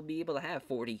 Maybe we'll be able to have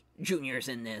 40 juniors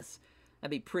in this. That'd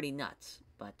be pretty nuts.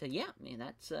 But, yeah, I mean,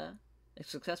 that's a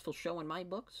successful show in my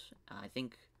books. I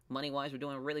think, money-wise, we're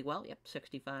doing really well. Yep,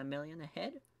 $65 million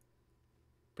ahead.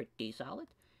 Pretty solid.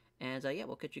 And, yeah,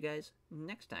 we'll catch you guys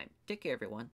next time. Take care, everyone.